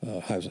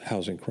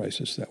housing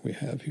crisis that we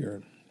have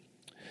here.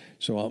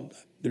 So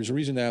there's a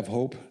reason to have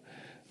hope,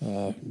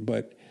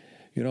 but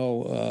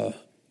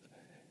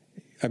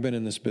I've been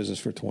in this business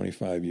for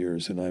 25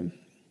 years, and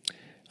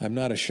I'm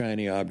not a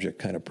shiny object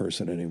kind of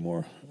person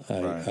anymore.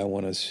 I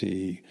want to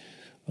see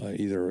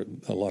either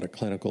a lot of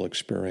clinical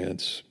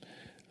experience,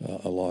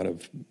 a lot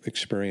of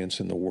experience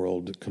in the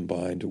world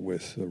combined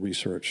with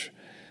research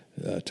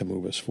to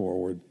move us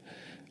forward.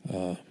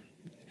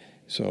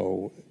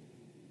 So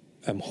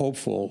I'm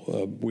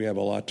hopeful we have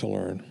a lot to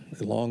learn.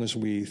 As long as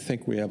we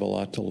think we have a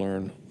lot to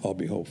learn, I'll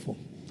be hopeful.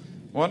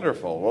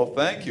 Wonderful. Well,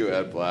 thank you,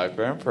 Ed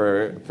Blackburn,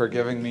 for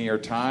giving me your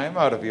time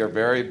out of your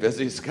very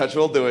busy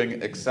schedule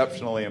doing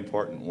exceptionally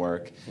important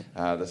work.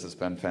 This has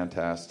been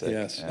fantastic.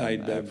 Yes, I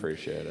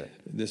appreciate it.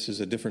 This is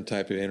a different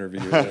type of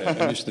interview.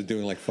 I'm used to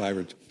doing like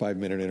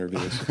 5-minute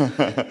interviews.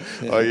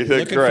 Oh, you did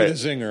looking great. For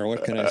the zinger.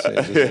 What can I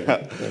say?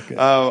 Okay.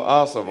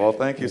 Awesome. Well,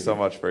 thank you so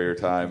much for your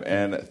time.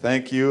 And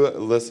thank you,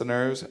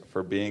 listeners,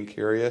 for being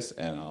curious.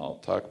 And I'll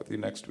talk with you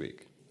next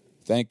week.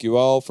 Thank you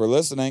all for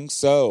listening.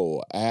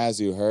 So, as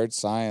you heard,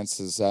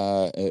 science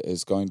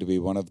is going to be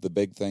one of the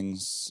big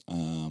things,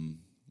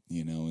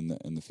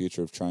 in the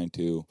future of trying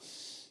to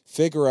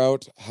figure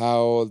out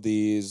how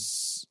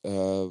these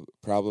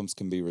problems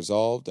can be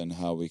resolved and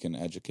how we can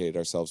educate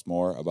ourselves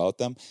more about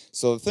them.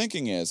 So, the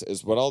thinking is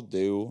what I'll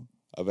do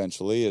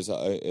eventually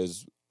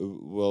is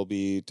we'll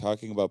be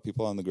talking about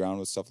people on the ground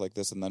with stuff like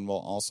this, and then we'll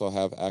also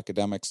have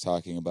academics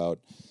talking about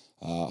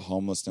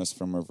homelessness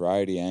from a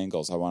variety of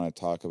angles. I want to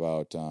talk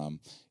about,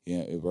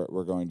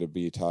 we're going to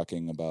be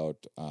talking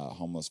about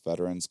homeless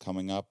veterans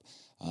coming up,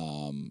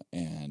 and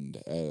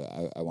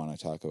I want to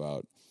talk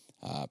about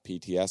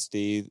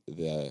PTSD,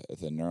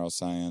 the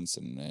neuroscience,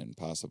 and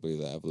possibly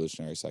the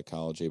evolutionary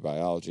psychology,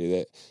 biology,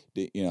 that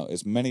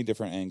as many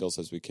different angles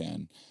as we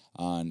can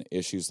on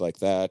issues like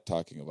that,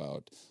 talking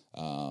about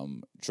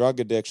drug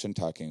addiction,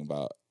 talking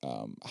about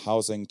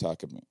housing,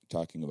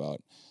 talking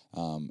about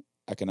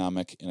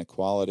economic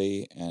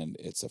inequality and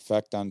its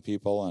effect on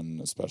people, and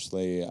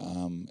especially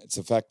its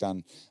effect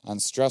on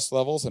stress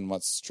levels and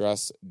what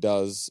stress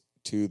does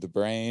to the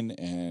brain.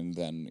 And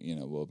then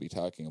we'll be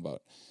talking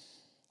about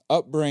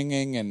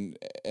upbringing and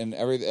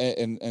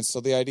everything. And so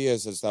the idea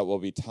is that we'll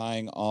be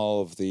tying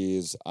all of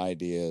these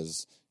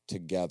ideas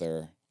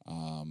together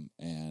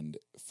and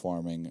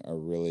forming a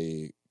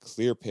really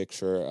clear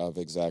picture of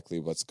exactly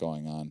what's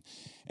going on.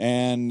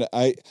 And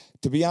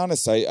to be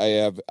honest,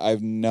 I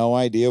have no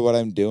idea what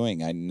I'm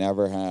doing. I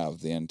never have.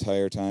 The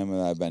entire time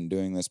that I've been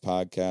doing this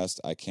podcast,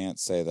 I can't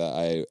say that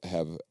I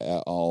have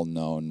at all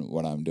known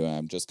what I'm doing.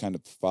 I'm just kind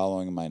of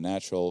following my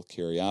natural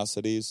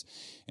curiosities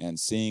and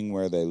seeing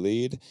where they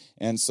lead.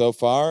 And so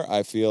far,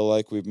 I feel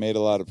like we've made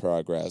a lot of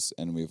progress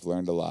and we've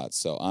learned a lot.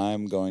 So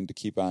I'm going to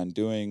keep on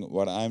doing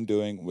what I'm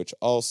doing, which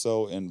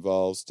also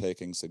involves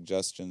taking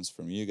suggestions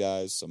from you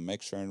guys. So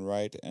make sure and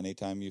write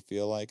anytime you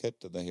feel like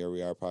it to the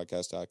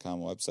HereWeArePodcast.com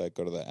website.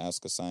 Go to the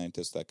Ask a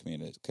Scientist that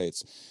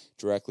communicates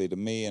directly to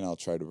me, and I'll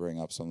try to bring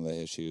up some of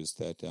the issues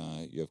that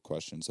you have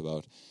questions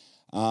about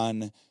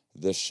on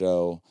the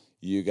show.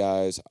 You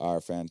guys are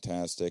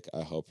fantastic.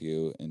 I hope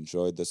you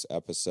enjoyed this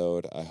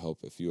episode. I hope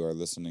if you are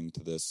listening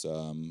to this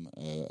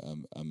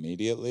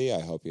immediately,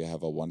 I hope you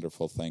have a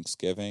wonderful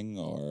Thanksgiving,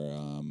 or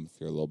if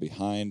you're a little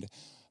behind,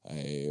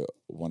 a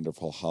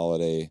wonderful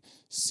holiday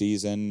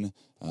season,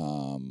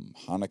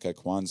 Hanukkah,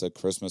 Kwanzaa,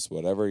 Christmas,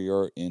 whatever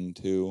you're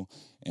into.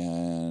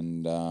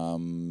 And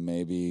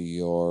maybe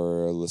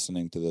you're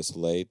listening to this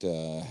late.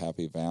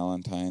 Happy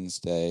Valentine's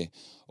Day.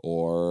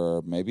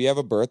 Or maybe you have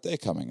a birthday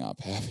coming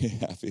up. Happy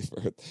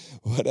birthday.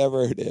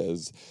 Whatever it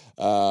is.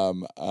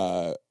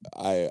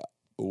 I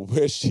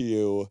wish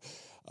you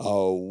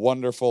a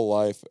wonderful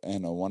life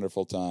and a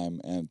wonderful time.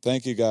 And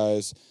thank you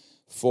guys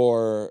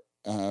for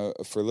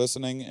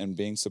listening and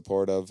being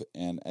supportive.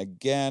 And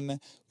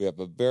again, we have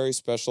a very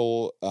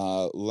special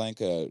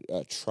link,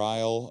 a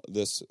trial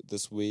this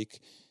week.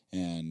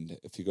 And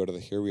if you go to the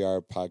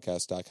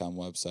HereWeArePodcast.com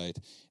website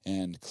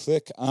and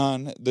click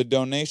on the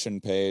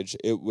donation page,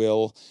 it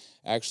will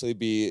actually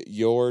be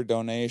your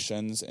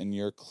donations, and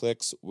your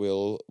clicks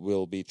will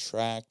be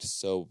tracked,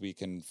 so we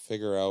can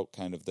figure out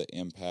kind of the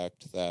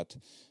impact that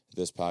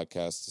this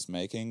podcast is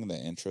making, the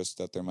interest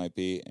that there might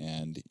be,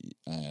 and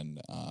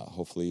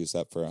hopefully use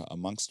that for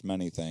amongst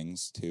many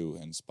things to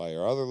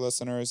inspire other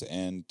listeners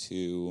and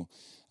to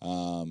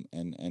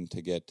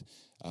get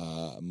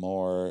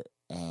more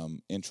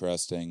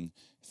interesting,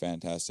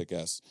 fantastic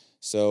guests.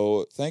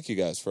 So thank you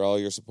guys for all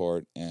your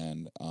support,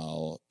 and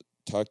I'll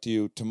talk to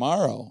you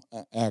tomorrow.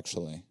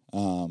 Actually,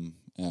 a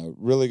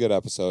really good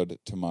episode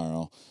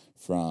tomorrow.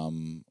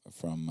 We'll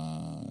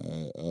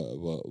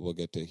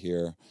get to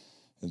hear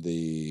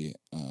the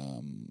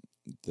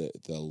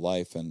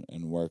life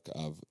and work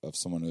of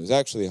someone who's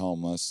actually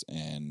homeless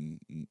and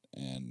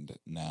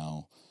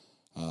now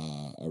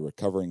a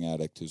recovering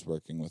addict who's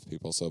working with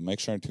people. So make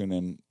sure and tune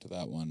in to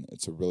that one.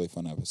 It's a really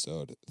fun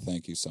episode.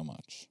 Thank you so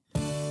much.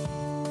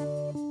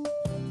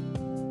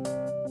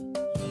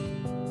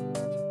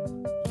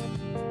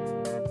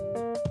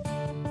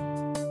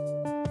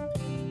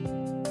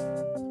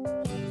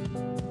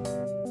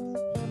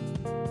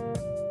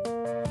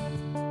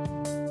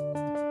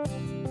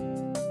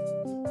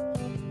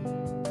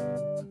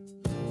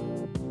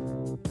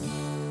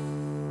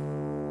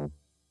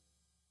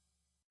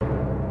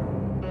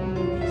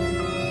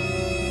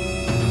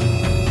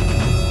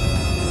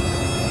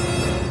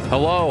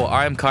 Hello,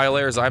 I'm Kyle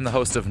Ayers. I'm the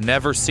host of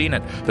Never Seen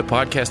It, the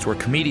podcast where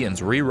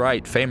comedians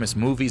rewrite famous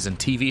movies and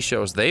TV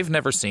shows they've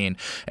never seen,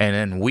 and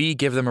then we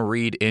give them a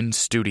read in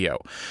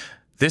studio.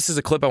 This is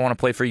a clip I want to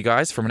play for you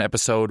guys from an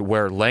episode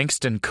where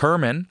Langston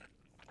Kerman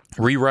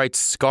rewrites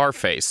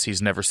Scarface.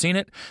 He's never seen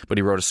it, but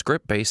he wrote a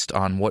script based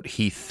on what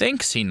he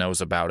thinks he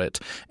knows about it,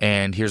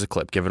 and here's a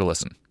clip. Give it a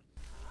listen.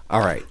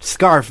 All right,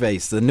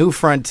 Scarface, The New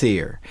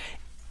Frontier.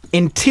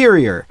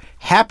 Interior,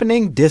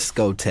 happening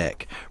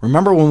discotheque.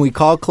 Remember when we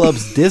called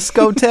clubs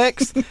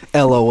discotheques?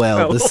 LOL.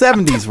 The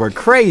 70s were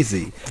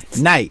crazy.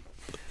 Night.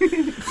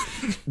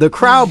 The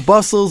crowd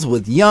bustles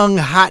with young,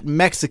 hot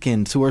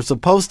Mexicans who are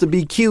supposed to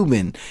be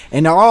Cuban,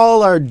 and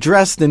all are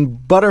dressed in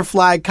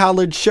butterfly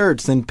collared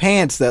shirts and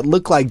pants that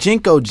look like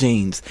Jinko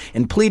jeans,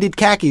 and pleated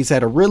khakis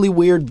had a really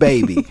weird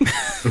baby.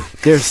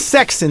 There's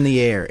sex in the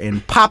air,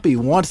 and Poppy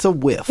wants a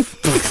whiff.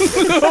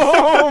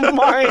 Oh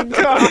my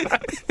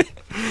God.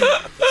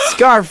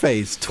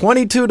 Scarface,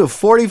 22 to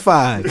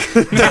 45. Like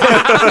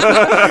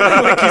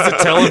he's a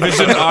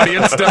television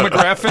audience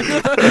demographic.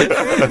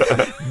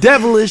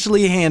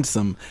 devilishly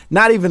handsome,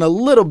 not even a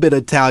little bit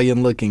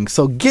Italian looking,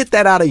 so get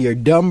that out of your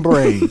dumb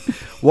brain.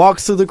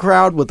 Walks through the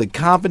crowd with the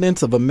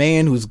confidence of a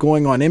man who's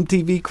going on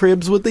MTV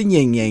Cribs with the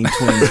Yin Yang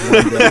Twins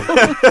one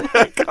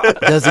day.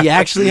 Does he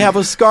actually have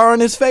a scar on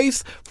his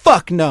face?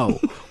 Fuck no.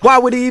 Why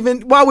would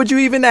you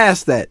even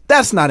ask that?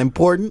 That's not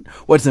important.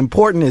 What's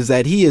important is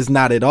that he is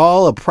not at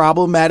all a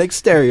problematic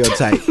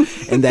stereotype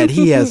and that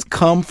he has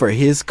come for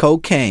his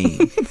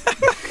cocaine.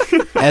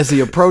 As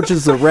he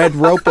approaches the red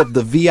rope of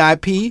the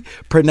VIP,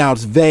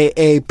 pronounced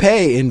VAP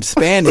in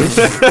Spanish,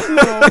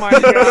 Oh my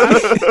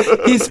God.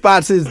 he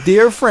spots his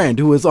dear friend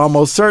who is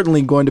almost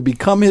certainly going to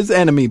become his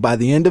enemy by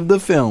the end of the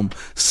film,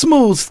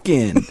 Smooth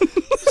Skin.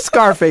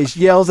 Scarface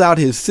yells out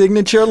his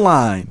signature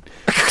line.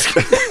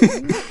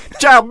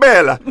 Ciao,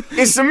 Bella.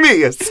 It's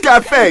me,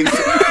 Scarface.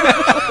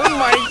 Oh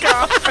my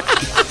God.